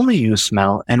don't only use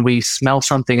smell and we smell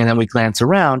something and then we glance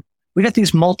around, we get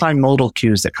these multimodal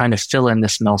cues that kind of fill in the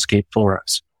smellscape for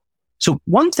us. So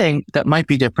one thing that might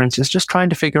be different is just trying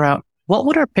to figure out what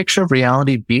would our picture of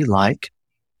reality be like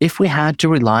if we had to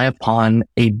rely upon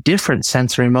a different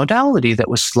sensory modality that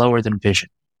was slower than vision.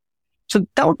 So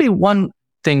that would be one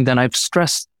thing that I've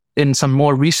stressed in some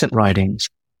more recent writings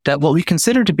that what we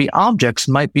consider to be objects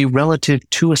might be relative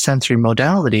to a sensory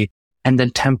modality and the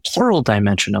temporal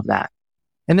dimension of that.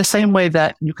 In the same way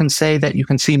that you can say that you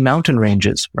can see mountain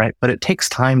ranges, right? But it takes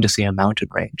time to see a mountain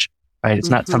range, right? It's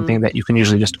not something that you can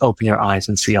usually just open your eyes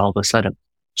and see all of a sudden.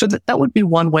 So that would be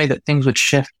one way that things would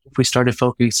shift if we started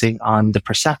focusing on the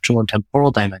perceptual and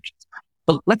temporal dimensions.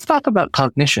 But let's talk about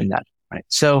cognition then, right?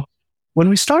 So when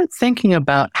we start thinking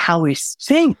about how we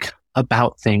think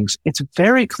about things, it's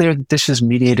very clear that this is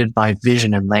mediated by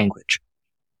vision and language.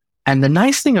 And the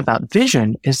nice thing about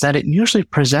vision is that it usually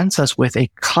presents us with a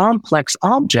complex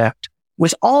object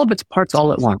with all of its parts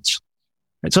all at once.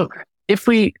 Right? So if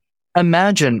we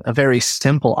imagine a very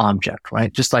simple object,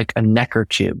 right, just like a Necker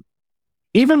cube,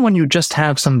 even when you just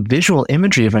have some visual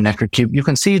imagery of a Necker cube, you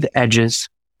can see the edges,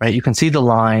 right? You can see the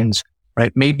lines,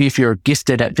 right? Maybe if you're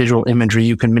gifted at visual imagery,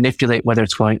 you can manipulate whether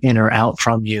it's going in or out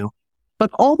from you. But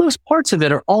all those parts of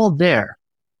it are all there.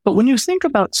 But when you think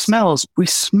about smells, we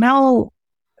smell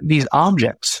these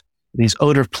objects, these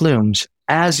odor plumes,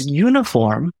 as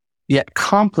uniform yet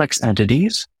complex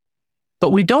entities,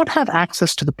 but we don't have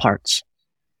access to the parts.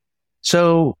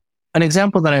 So an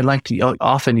example that I like to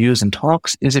often use in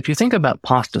talks is if you think about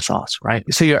pasta sauce, right?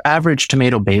 So your average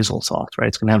tomato basil sauce, right?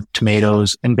 It's going to have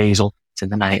tomatoes and basil. It's in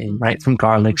the night, right? Some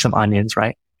garlic, some onions,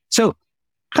 right? So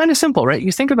kind of simple, right?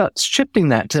 You think about shifting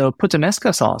that to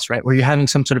puttanesca sauce, right? Where you're having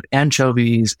some sort of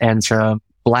anchovies and some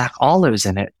black olives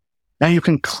in it. Now you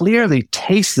can clearly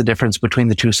taste the difference between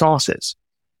the two sauces.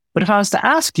 But if I was to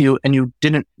ask you and you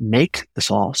didn't make the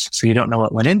sauce, so you don't know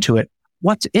what went into it,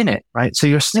 what's in it, right? So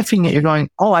you're sniffing it, you're going,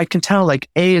 oh, I can tell like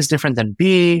A is different than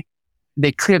B.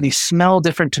 They clearly smell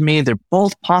different to me. They're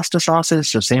both pasta sauces,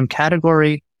 so same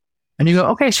category. And you go,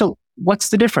 okay, so what's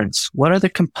the difference? What are the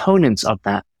components of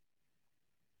that?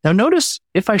 Now notice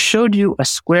if I showed you a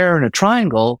square and a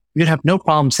triangle, you'd have no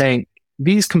problem saying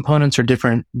these components are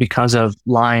different because of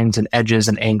lines and edges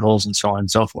and angles and so on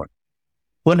and so forth.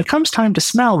 When it comes time to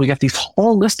smell, we get these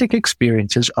holistic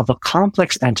experiences of a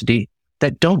complex entity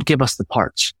that don't give us the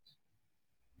parts.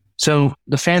 So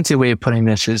the fancy way of putting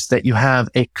this is that you have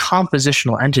a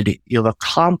compositional entity. You have a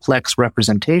complex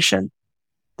representation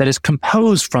that is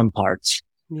composed from parts,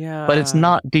 but it's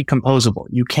not decomposable.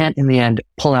 You can't, in the end,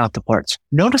 pull out the parts.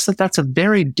 Notice that that's a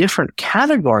very different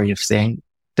category of thing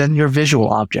than your visual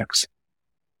objects.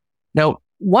 Now,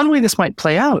 one way this might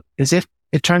play out is if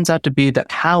it turns out to be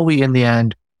that how we, in the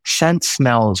end, sense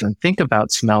smells and think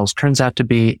about smells turns out to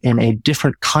be in a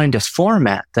different kind of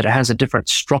format, that it has a different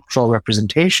structural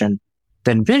representation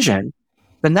than vision,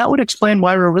 then that would explain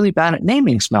why we're really bad at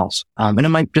naming smells. And it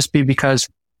might just be because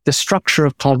the structure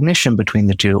of cognition between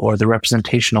the two or the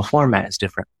representational format is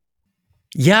different.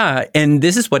 Yeah, and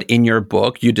this is what in your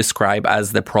book you describe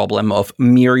as the problem of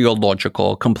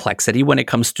mereological complexity when it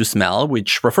comes to smell,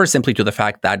 which refers simply to the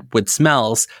fact that with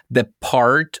smells, the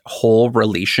part-whole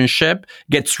relationship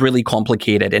gets really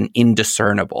complicated and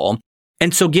indiscernible.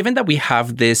 And so given that we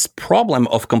have this problem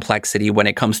of complexity when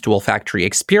it comes to olfactory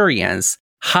experience,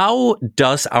 how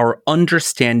does our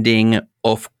understanding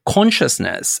of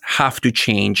consciousness have to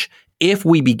change if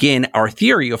we begin our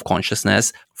theory of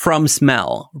consciousness from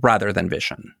smell rather than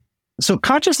vision? So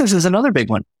consciousness is another big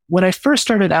one. When I first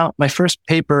started out, my first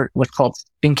paper was called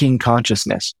Thinking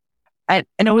Consciousness. And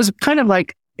it was kind of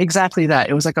like exactly that.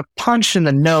 It was like a punch in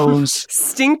the nose.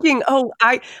 Stinking. Oh,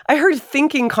 I heard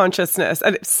thinking consciousness,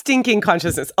 stinking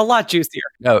consciousness, a lot juicier.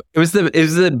 No, it was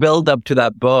the build up to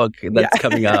that book that's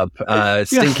coming up,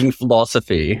 Stinking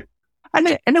Philosophy. And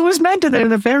it was meant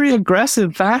in a very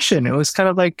aggressive fashion. It was kind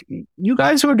of like, you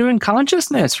guys who are doing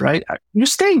consciousness, right? You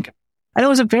stink. And it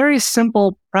was a very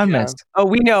simple premise. Yeah. Oh,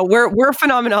 we know. We're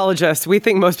phenomenologists. We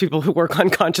think most people who work on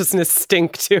consciousness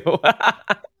stink too.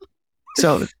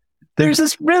 So there's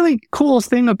this really cool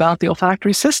thing about the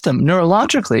olfactory system.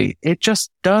 Neurologically, it just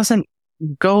doesn't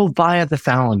go via the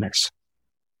thalamus.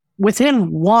 Within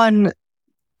one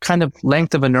kind of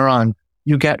length of a neuron,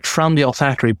 you get from the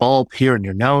olfactory bulb here in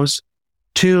your nose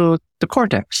to the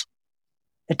cortex.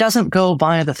 It doesn't go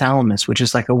via the thalamus, which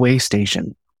is like a way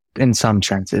station in some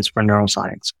senses for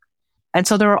neuroscience. And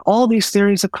so there are all these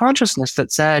theories of consciousness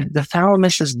that said the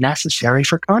thalamus is necessary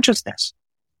for consciousness.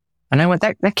 And I went,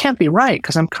 that can't be right,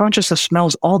 because I'm conscious of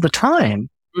smells all the time,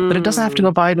 but it doesn't have to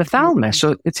go via the thalamus.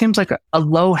 So it seems like a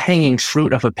low-hanging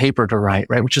fruit of a paper to write,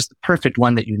 right? Which is the perfect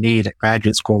one that you need at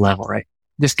graduate school level, right?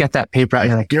 Just get that paper out.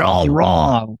 You're like, you're all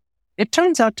wrong. It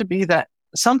turns out to be that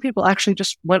some people actually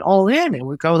just went all in and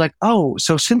would go like, oh,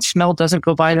 so since smell doesn't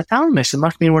go via the thalamus, it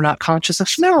must mean we're not conscious of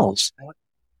smells.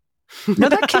 No,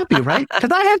 that can't be right,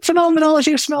 because I had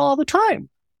phenomenology of smell all the time.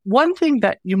 One thing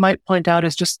that you might point out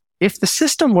is just if the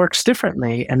system works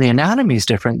differently and the anatomy is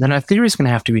different, then our theory is going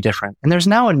to have to be different. And there's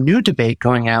now a new debate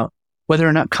going out whether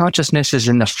or not consciousness is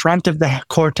in the front of the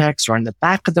cortex or in the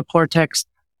back of the cortex.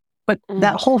 But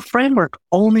that whole framework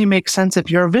only makes sense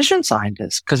if you're a vision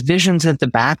scientist, because vision's at the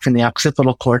back in the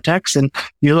occipital cortex, and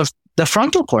you have the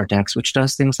frontal cortex, which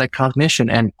does things like cognition,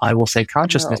 and I will say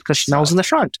consciousness, because smell's in the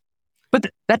front. But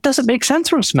that doesn't make sense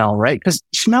from smell, right? Because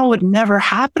smell would never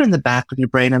happen in the back of your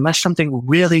brain unless something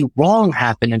really wrong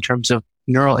happened in terms of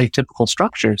neural atypical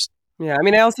structures. Yeah, I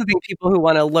mean, I also think people who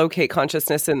want to locate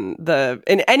consciousness in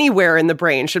anywhere in the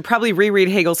brain should probably reread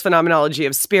Hegel's Phenomenology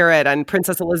of Spirit and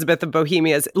Princess Elizabeth of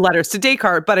Bohemia's Letters to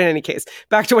Descartes. But in any case,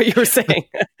 back to what you were saying.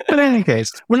 But in any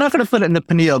case, we're not going to put it in the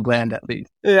pineal gland, at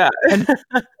least. Yeah. And,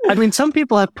 I mean, some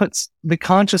people have put the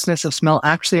consciousness of smell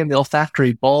actually in the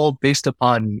olfactory bulb based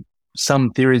upon some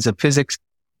theories of physics.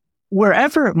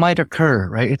 Wherever it might occur,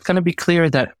 right, it's going to be clear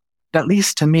that, at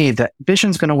least to me, that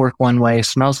vision's going to work one way,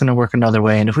 smell's going to work another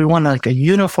way. And if we want like a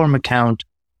uniform account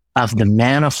of the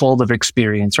manifold of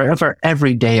experience, right, of our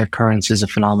everyday occurrences of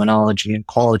phenomenology and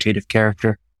qualitative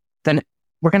character, then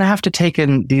we're going to have to take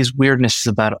in these weirdnesses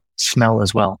about smell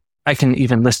as well. I can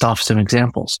even list off some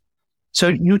examples. So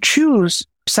you choose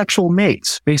sexual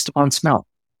mates based upon smell.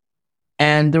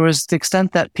 And there was the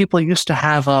extent that people used to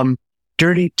have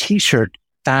dirty t-shirt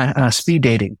speed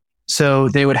dating. So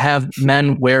they would have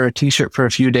men wear a t-shirt for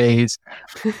a few days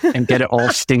and get it all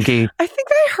stinky. I think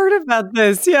I heard about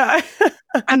this. Yeah.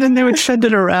 And then they would send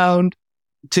it around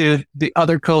to the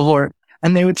other cohort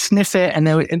and they would sniff it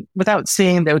and without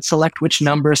seeing, they would select which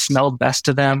number smelled best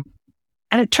to them.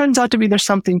 And it turns out to be there's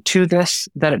something to this,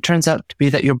 that it turns out to be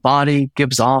that your body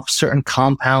gives off certain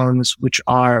compounds which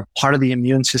are part of the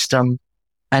immune system,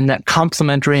 and that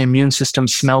complementary immune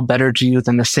systems smell better to you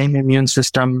than the same immune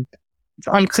system. It's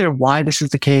unclear why this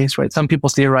is the case, right? Some people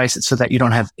theorize it so that you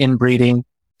don't have inbreeding.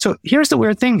 So here's the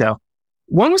weird thing though.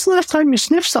 When was the last time you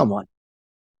sniffed someone?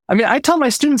 I mean, I tell my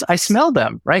students I smell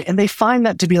them, right? And they find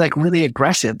that to be like really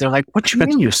aggressive. They're like, what do you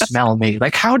mean you smell me?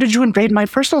 Like, how did you invade my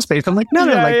personal space? I'm like,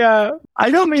 no. I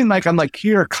don't mean like, I'm like,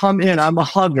 here, come in. I'm a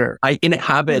hugger. I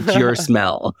inhabit your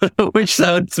smell, which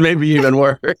sounds maybe even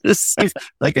worse.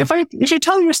 Like if you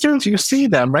tell your students you see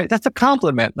them, right? That's a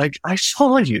compliment. Like, I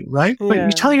saw you, right? But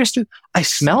you tell your students, I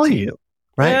smell you,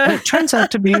 right? And it turns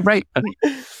out to be, right?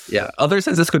 Yeah. Other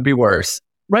senses could be worse.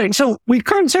 Right. So we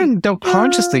don't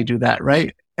consciously do that,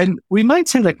 right? And we might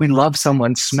say like we love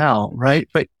someone's smell, right?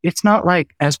 But it's not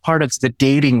like as part of the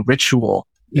dating ritual,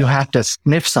 you have to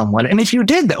sniff someone. And if you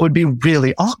did, that would be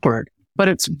really awkward. But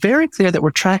it's very clear that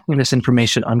we're tracking this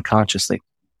information unconsciously.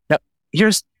 Now,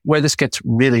 here's where this gets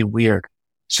really weird.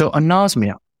 So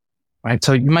anosmia, right?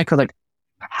 So you might go like,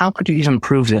 how could you even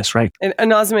prove this, right? And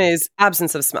anosmia is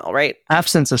absence of smell, right?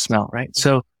 Absence of smell, right?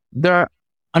 So there are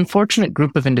unfortunate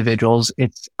group of individuals.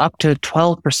 It's up to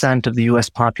 12% of the US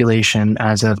population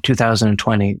as of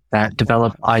 2020 that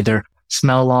develop either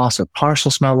smell loss or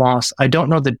partial smell loss. I don't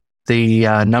know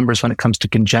the numbers when it comes to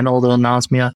congenital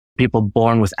anosmia, people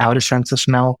born without a sense of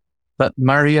smell. But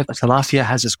Maria Calafia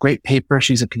has this great paper.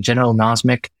 She's a congenital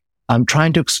anosmic.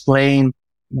 Trying to explain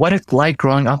what it's like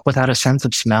growing up without a sense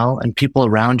of smell, and people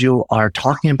around you are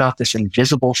talking about this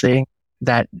invisible thing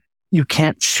that you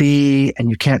can't see and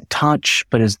you can't touch,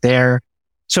 but is there.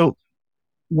 So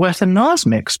with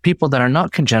anosmics, people that are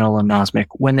not congenital anosmic,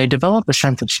 when they develop a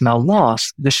sense of smell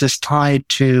loss, this is tied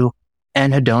to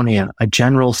anhedonia, a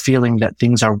general feeling that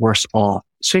things are worse off.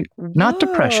 So not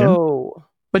depression,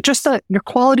 but just that your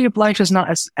quality of life is not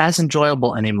as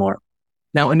enjoyable anymore.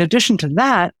 Now, in addition to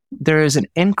that, there is an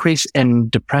increase in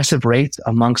depressive rates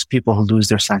amongst people who lose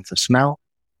their sense of smell.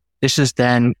 This is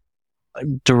then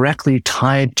directly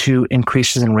tied to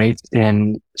increases in rates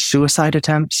in suicide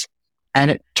attempts.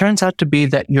 And it turns out to be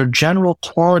that your general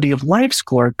quality of life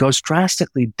score goes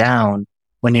drastically down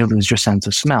when you lose your sense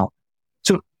of smell.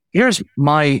 So here's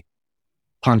my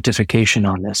pontification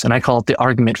on this, and I call it the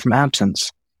argument from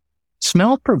absence.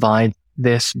 Smell provides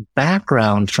this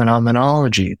background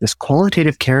phenomenology, this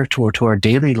qualitative character to our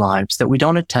daily lives that we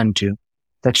don't attend to,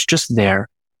 that's just there.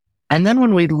 And then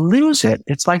when we lose it,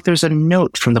 it's like there's a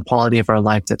note from the quality of our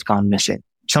life that's gone missing.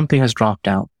 Something has dropped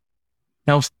out.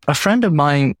 Now, a friend of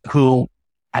mine who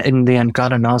in the end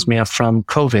got anosmia from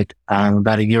COVID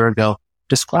about a year ago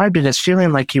described it as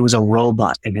feeling like he was a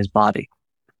robot in his body.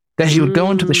 That he would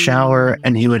go into the shower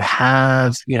and he would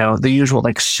have, the usual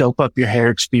like soap up your hair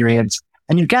experience.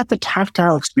 And you get the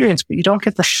tactile experience, but you don't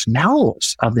get the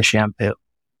smells of the shampoo.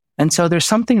 And so there's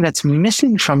something that's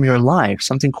missing from your life,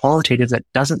 something qualitative that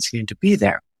doesn't seem to be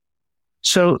there.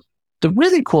 So the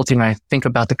really cool thing I think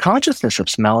about the consciousness of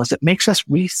smell is it makes us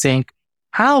rethink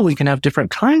how we can have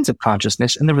different kinds of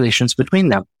consciousness and the relations between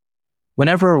them.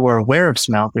 Whenever we're aware of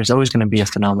smell, there's always going to be a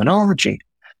phenomenology.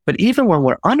 But even when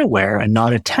we're unaware and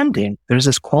not attending, there's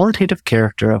this qualitative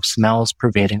character of smells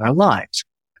pervading our lives.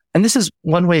 And this is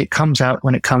one way it comes out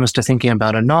when it comes to thinking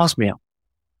about anosmia.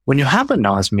 When you have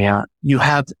anosmia, you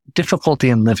have difficulty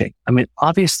in living. I mean,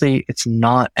 obviously, it's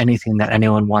not anything that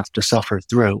anyone wants to suffer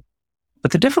through.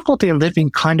 But the difficulty in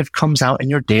living kind of comes out in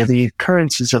your daily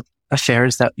occurrences of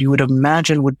affairs that you would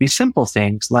imagine would be simple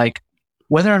things, like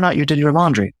whether or not you did your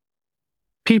laundry.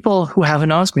 People who have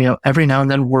anosmia every now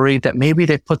and then worry that maybe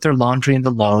they put their laundry in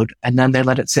the load and then they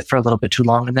let it sit for a little bit too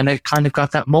long and then it kind of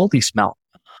got that moldy smell.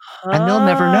 And they'll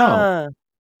never know.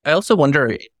 I also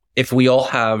wonder if we all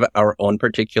have our own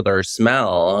particular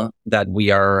smell that we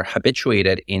are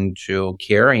habituated into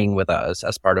carrying with us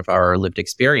as part of our lived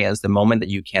experience. The moment that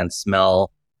you can't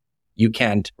smell, you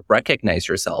can't recognize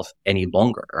yourself any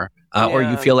longer, or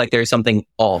you feel like there's something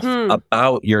off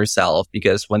about yourself.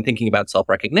 Because when thinking about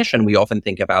self-recognition, we often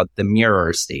think about the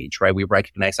mirror stage, right? We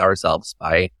recognize ourselves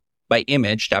by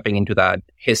image, tapping into that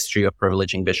history of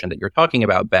privileging vision that you're talking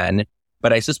about, Ben.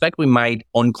 But I suspect we might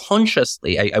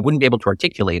unconsciously, I wouldn't be able to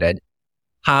articulate it,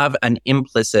 have an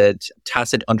implicit,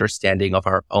 tacit understanding of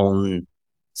our own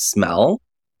smell.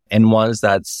 And once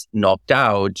that's knocked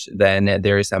out, then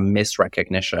there is a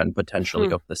misrecognition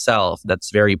potentially of the self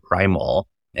that's very primal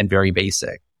and very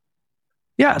basic.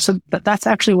 Yeah, so that's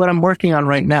actually what I'm working on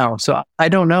right now. So I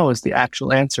don't know is the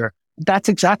actual answer. That's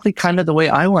exactly kind of the way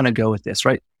I want to go with this,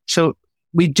 right? So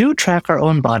we do track our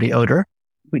own body odor.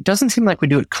 It doesn't seem like we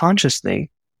do it consciously,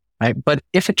 right? But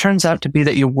if it turns out to be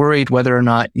that you're worried whether or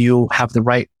not you have the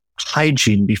right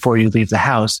hygiene before you leave the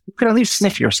house, you could at least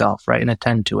sniff yourself, right? And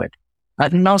attend to it.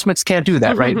 Anosmics can't do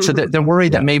that, right? So they're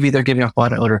worried that maybe they're giving off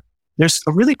body odor. There's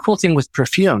a really cool thing with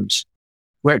perfumes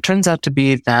where it turns out to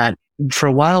be that for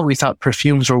a while we thought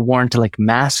perfumes were worn to like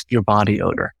mask your body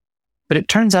odor. But it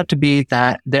turns out to be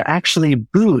that they actually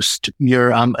boost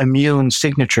your immune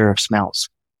signature of smells.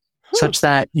 Such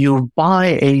that you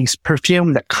buy a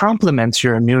perfume that complements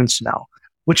your immune smell,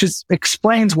 which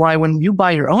explains why when you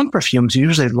buy your own perfumes, you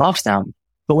usually love them.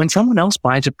 But when someone else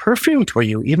buys a perfume for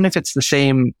you, even if it's the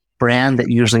same brand that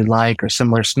you usually like or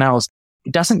similar smells,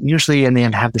 it doesn't usually in the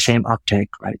end have the same uptake,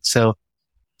 right? So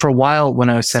for a while, when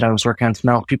I said I was working on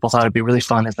smell, people thought it'd be really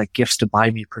fun as like gifts to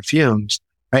buy me perfumes,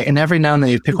 right? And every now and then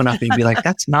you pick one up and you'd be like,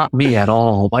 that's not me at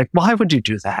all. Like, why would you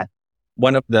do that?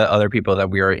 One of the other people that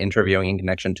we are interviewing in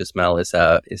connection to smell is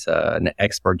an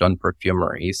expert on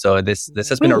perfumery. So this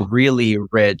has been a really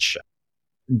rich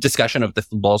discussion of the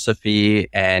philosophy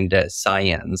and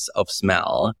science of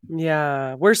smell.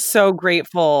 Yeah, we're so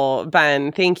grateful,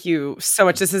 Ben. Thank you so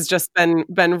much. This has just been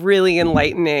really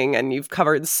enlightening, and you've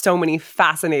covered so many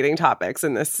fascinating topics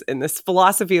in this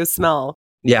philosophy of smell.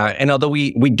 Yeah, and although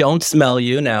we don't smell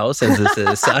you now, since this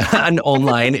is an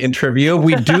online interview,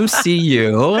 we do see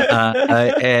you,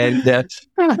 and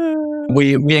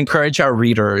we encourage our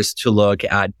readers to look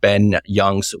at Ben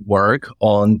Young's work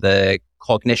on the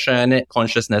cognition,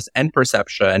 consciousness, and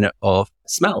perception of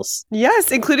smells.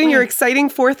 Yes, including your exciting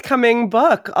forthcoming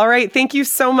book. All right, thank you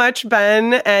so much,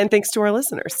 Ben, and thanks to our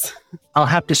listeners. I'll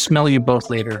have to smell you both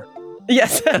later.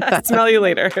 Yes, smell you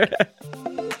later.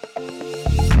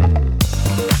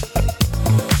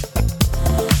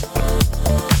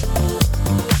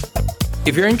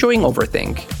 If you're enjoying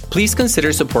Overthink, please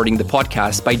consider supporting the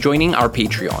podcast by joining our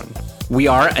Patreon. We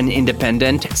are an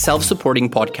independent,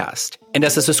 self-supporting podcast, and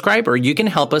as a subscriber, you can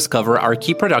help us cover our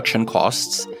key production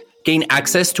costs, gain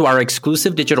access to our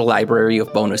exclusive digital library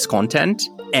of bonus content,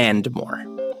 and more.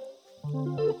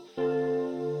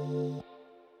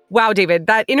 Wow, David,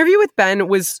 that interview with Ben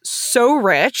was so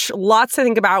rich. Lots to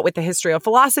think about with the history of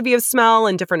philosophy of smell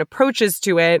and different approaches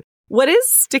to it. What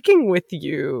is sticking with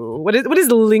you? What is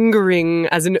lingering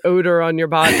as an odor on your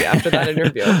body after that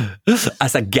interview?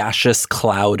 As a gaseous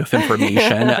cloud of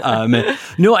information.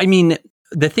 No, I mean,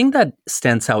 the thing that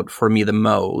stands out for me the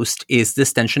most is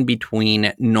this tension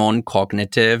between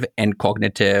non-cognitive and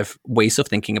cognitive ways of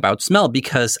thinking about smell,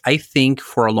 because I think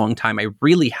for a long time, I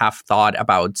really have thought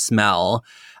about smell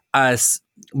as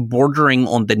bordering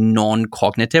on the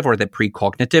non-cognitive or the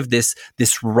precognitive,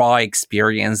 this raw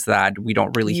experience that we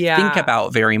don't really think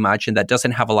about very much and that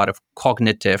doesn't have a lot of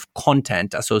cognitive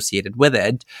content associated with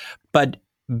it. But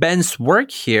Ben's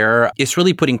work here is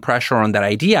really putting pressure on that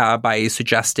idea by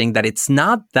suggesting that it's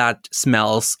not that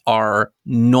smells are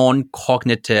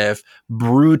non-cognitive,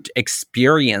 brute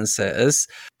experiences,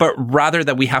 but rather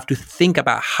that we have to think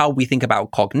about how we think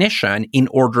about cognition in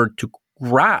order to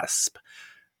grasp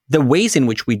the ways in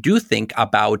which we do think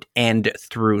about and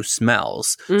through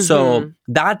smells. So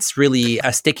that's really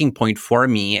a sticking point for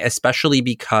me, especially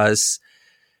because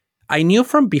I knew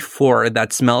from before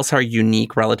that smells are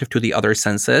unique relative to the other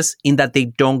senses in that they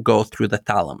don't go through the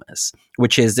thalamus,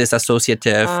 which is this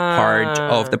associative part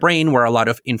of the brain where a lot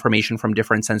of information from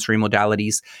different sensory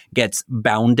modalities gets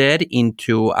bounded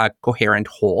into a coherent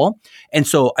whole. And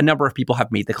so a number of people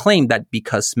have made the claim that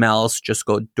because smells just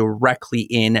go directly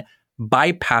in,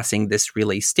 bypassing this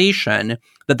relay station,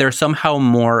 that they're somehow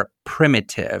more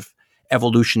primitive,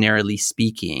 evolutionarily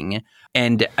speaking.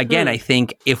 And again, I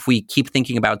think if we keep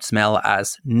thinking about smell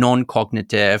as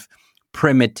non-cognitive,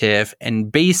 primitive, and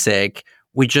basic,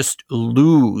 we just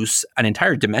lose an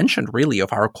entire dimension, really,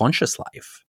 of our conscious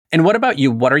life. And what about you?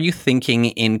 What are you thinking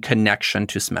in connection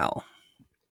to smell?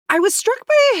 I was struck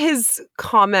by his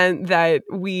comment that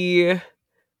we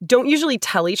don't usually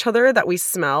tell each other that we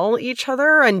smell each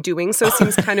other, and doing so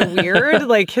seems kind of weird.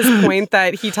 Like his point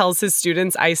that he tells his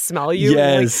students, I smell you.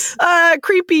 Yes. Like,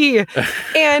 creepy.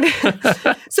 And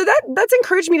so that's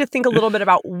encouraged me to think a little bit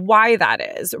about why that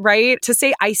is, right? To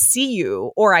say I see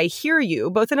you or I hear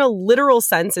you, both in a literal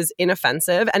sense is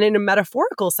inoffensive and in a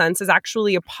metaphorical sense is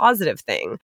actually a positive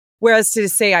thing. Whereas to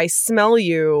say I smell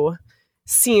you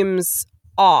seems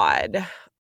odd.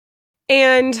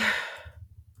 And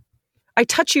I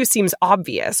touch you seems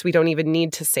obvious. We don't even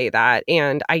need to say that.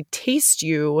 And I taste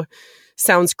you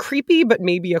sounds creepy, but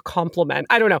maybe a compliment.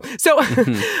 I don't know. So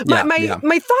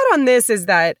my thought on this is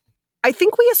that I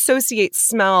think we associate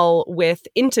smell with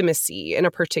intimacy in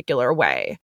a particular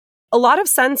way. A lot of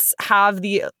scents have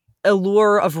the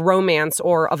allure of romance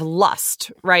or of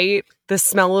lust, right? The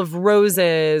smell of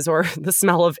roses or the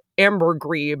smell of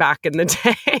ambergris back in the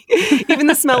day. Even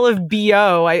the smell of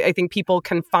BO, I think people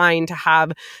can find to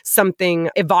have something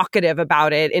evocative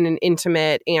about it in an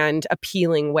intimate and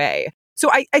appealing way. So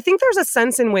I think there's a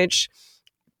sense in which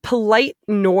polite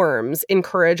norms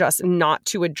encourage us not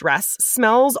to address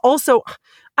smells. Also,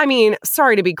 I mean,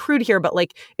 sorry to be crude here, but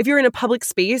like if you're in a public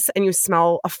space and you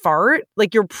smell a fart,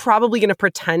 like you're probably going to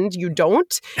pretend you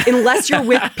don't, unless you're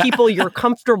with people you're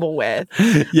comfortable with.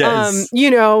 Yes.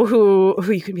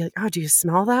 Who you could be like, oh, do you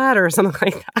smell that? Or something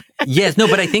like that. Yes, no,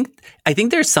 but I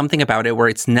think there's something about it where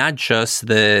it's not just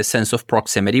the sense of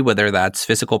proximity, whether that's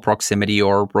physical proximity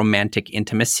or romantic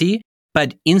intimacy.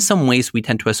 But in some ways, we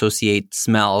tend to associate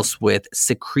smells with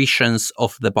secretions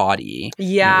of the body.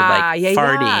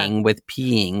 Farting, with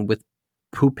peeing, with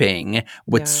pooping,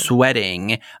 with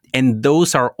sweating. And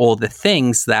those are all the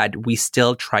things that we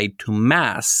still try to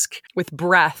mask. With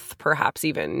breath, perhaps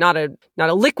even. Not a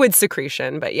liquid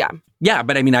secretion, but yeah. Yeah,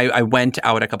 but I mean, I went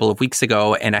out a couple of weeks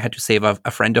ago and I had to save a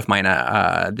friend of mine,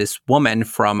 this woman,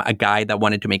 from a guy that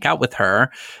wanted to make out with her.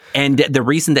 And the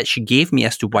reason that she gave me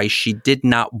as to why she did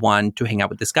not want to hang out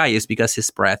with this guy is because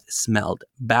his breath smelled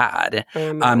bad.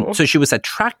 Oh, no. So she was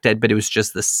attracted, but it was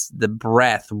just the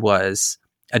breath was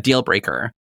a deal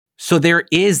breaker. So there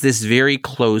is this very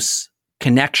close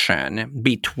connection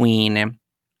between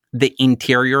the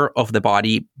interior of the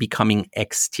body becoming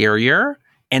exterior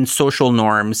and social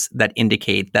norms that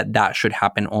indicate that that should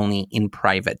happen only in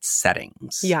private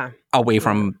settings. Yeah. Away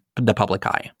from the public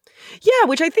eye. Yeah,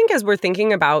 which I think as we're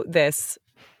thinking about this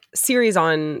series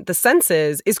on the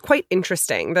senses is quite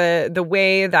interesting. The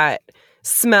way that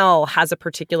smell has a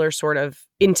particular sort of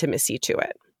intimacy to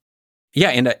it. Yeah,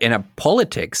 and a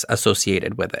politics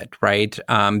associated with it, right?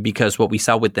 Because what we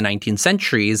saw with the 19th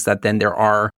century is that then there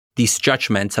are these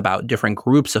judgments about different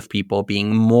groups of people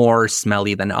being more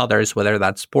smelly than others, whether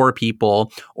that's poor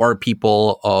people or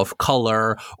people of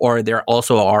color, or there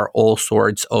also are all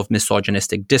sorts of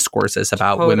misogynistic discourses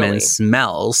about women's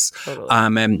smells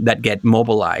that get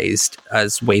mobilized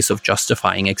as ways of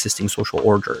justifying existing social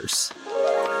orders.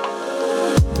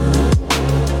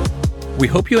 We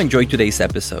hope you enjoyed today's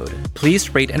episode.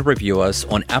 Please rate and review us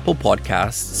on Apple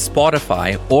Podcasts,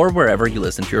 Spotify, or wherever you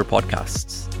listen to your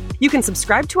podcasts. You can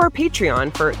subscribe to our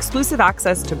Patreon for exclusive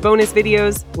access to bonus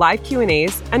videos, live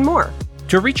Q&As, and more.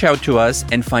 To reach out to us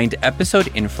and find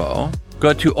episode info,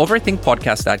 go to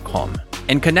overthinkpodcast.com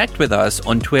and connect with us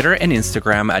on Twitter and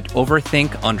Instagram at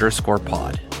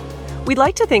overthink_pod. We'd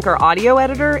like to thank our audio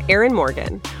editor, Aaron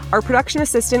Morgan, our production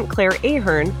assistant, Claire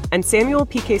Ahern, and Samuel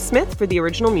P.K. Smith for the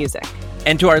original music.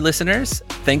 And to our listeners,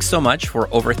 thanks so much for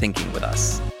overthinking with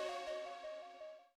us.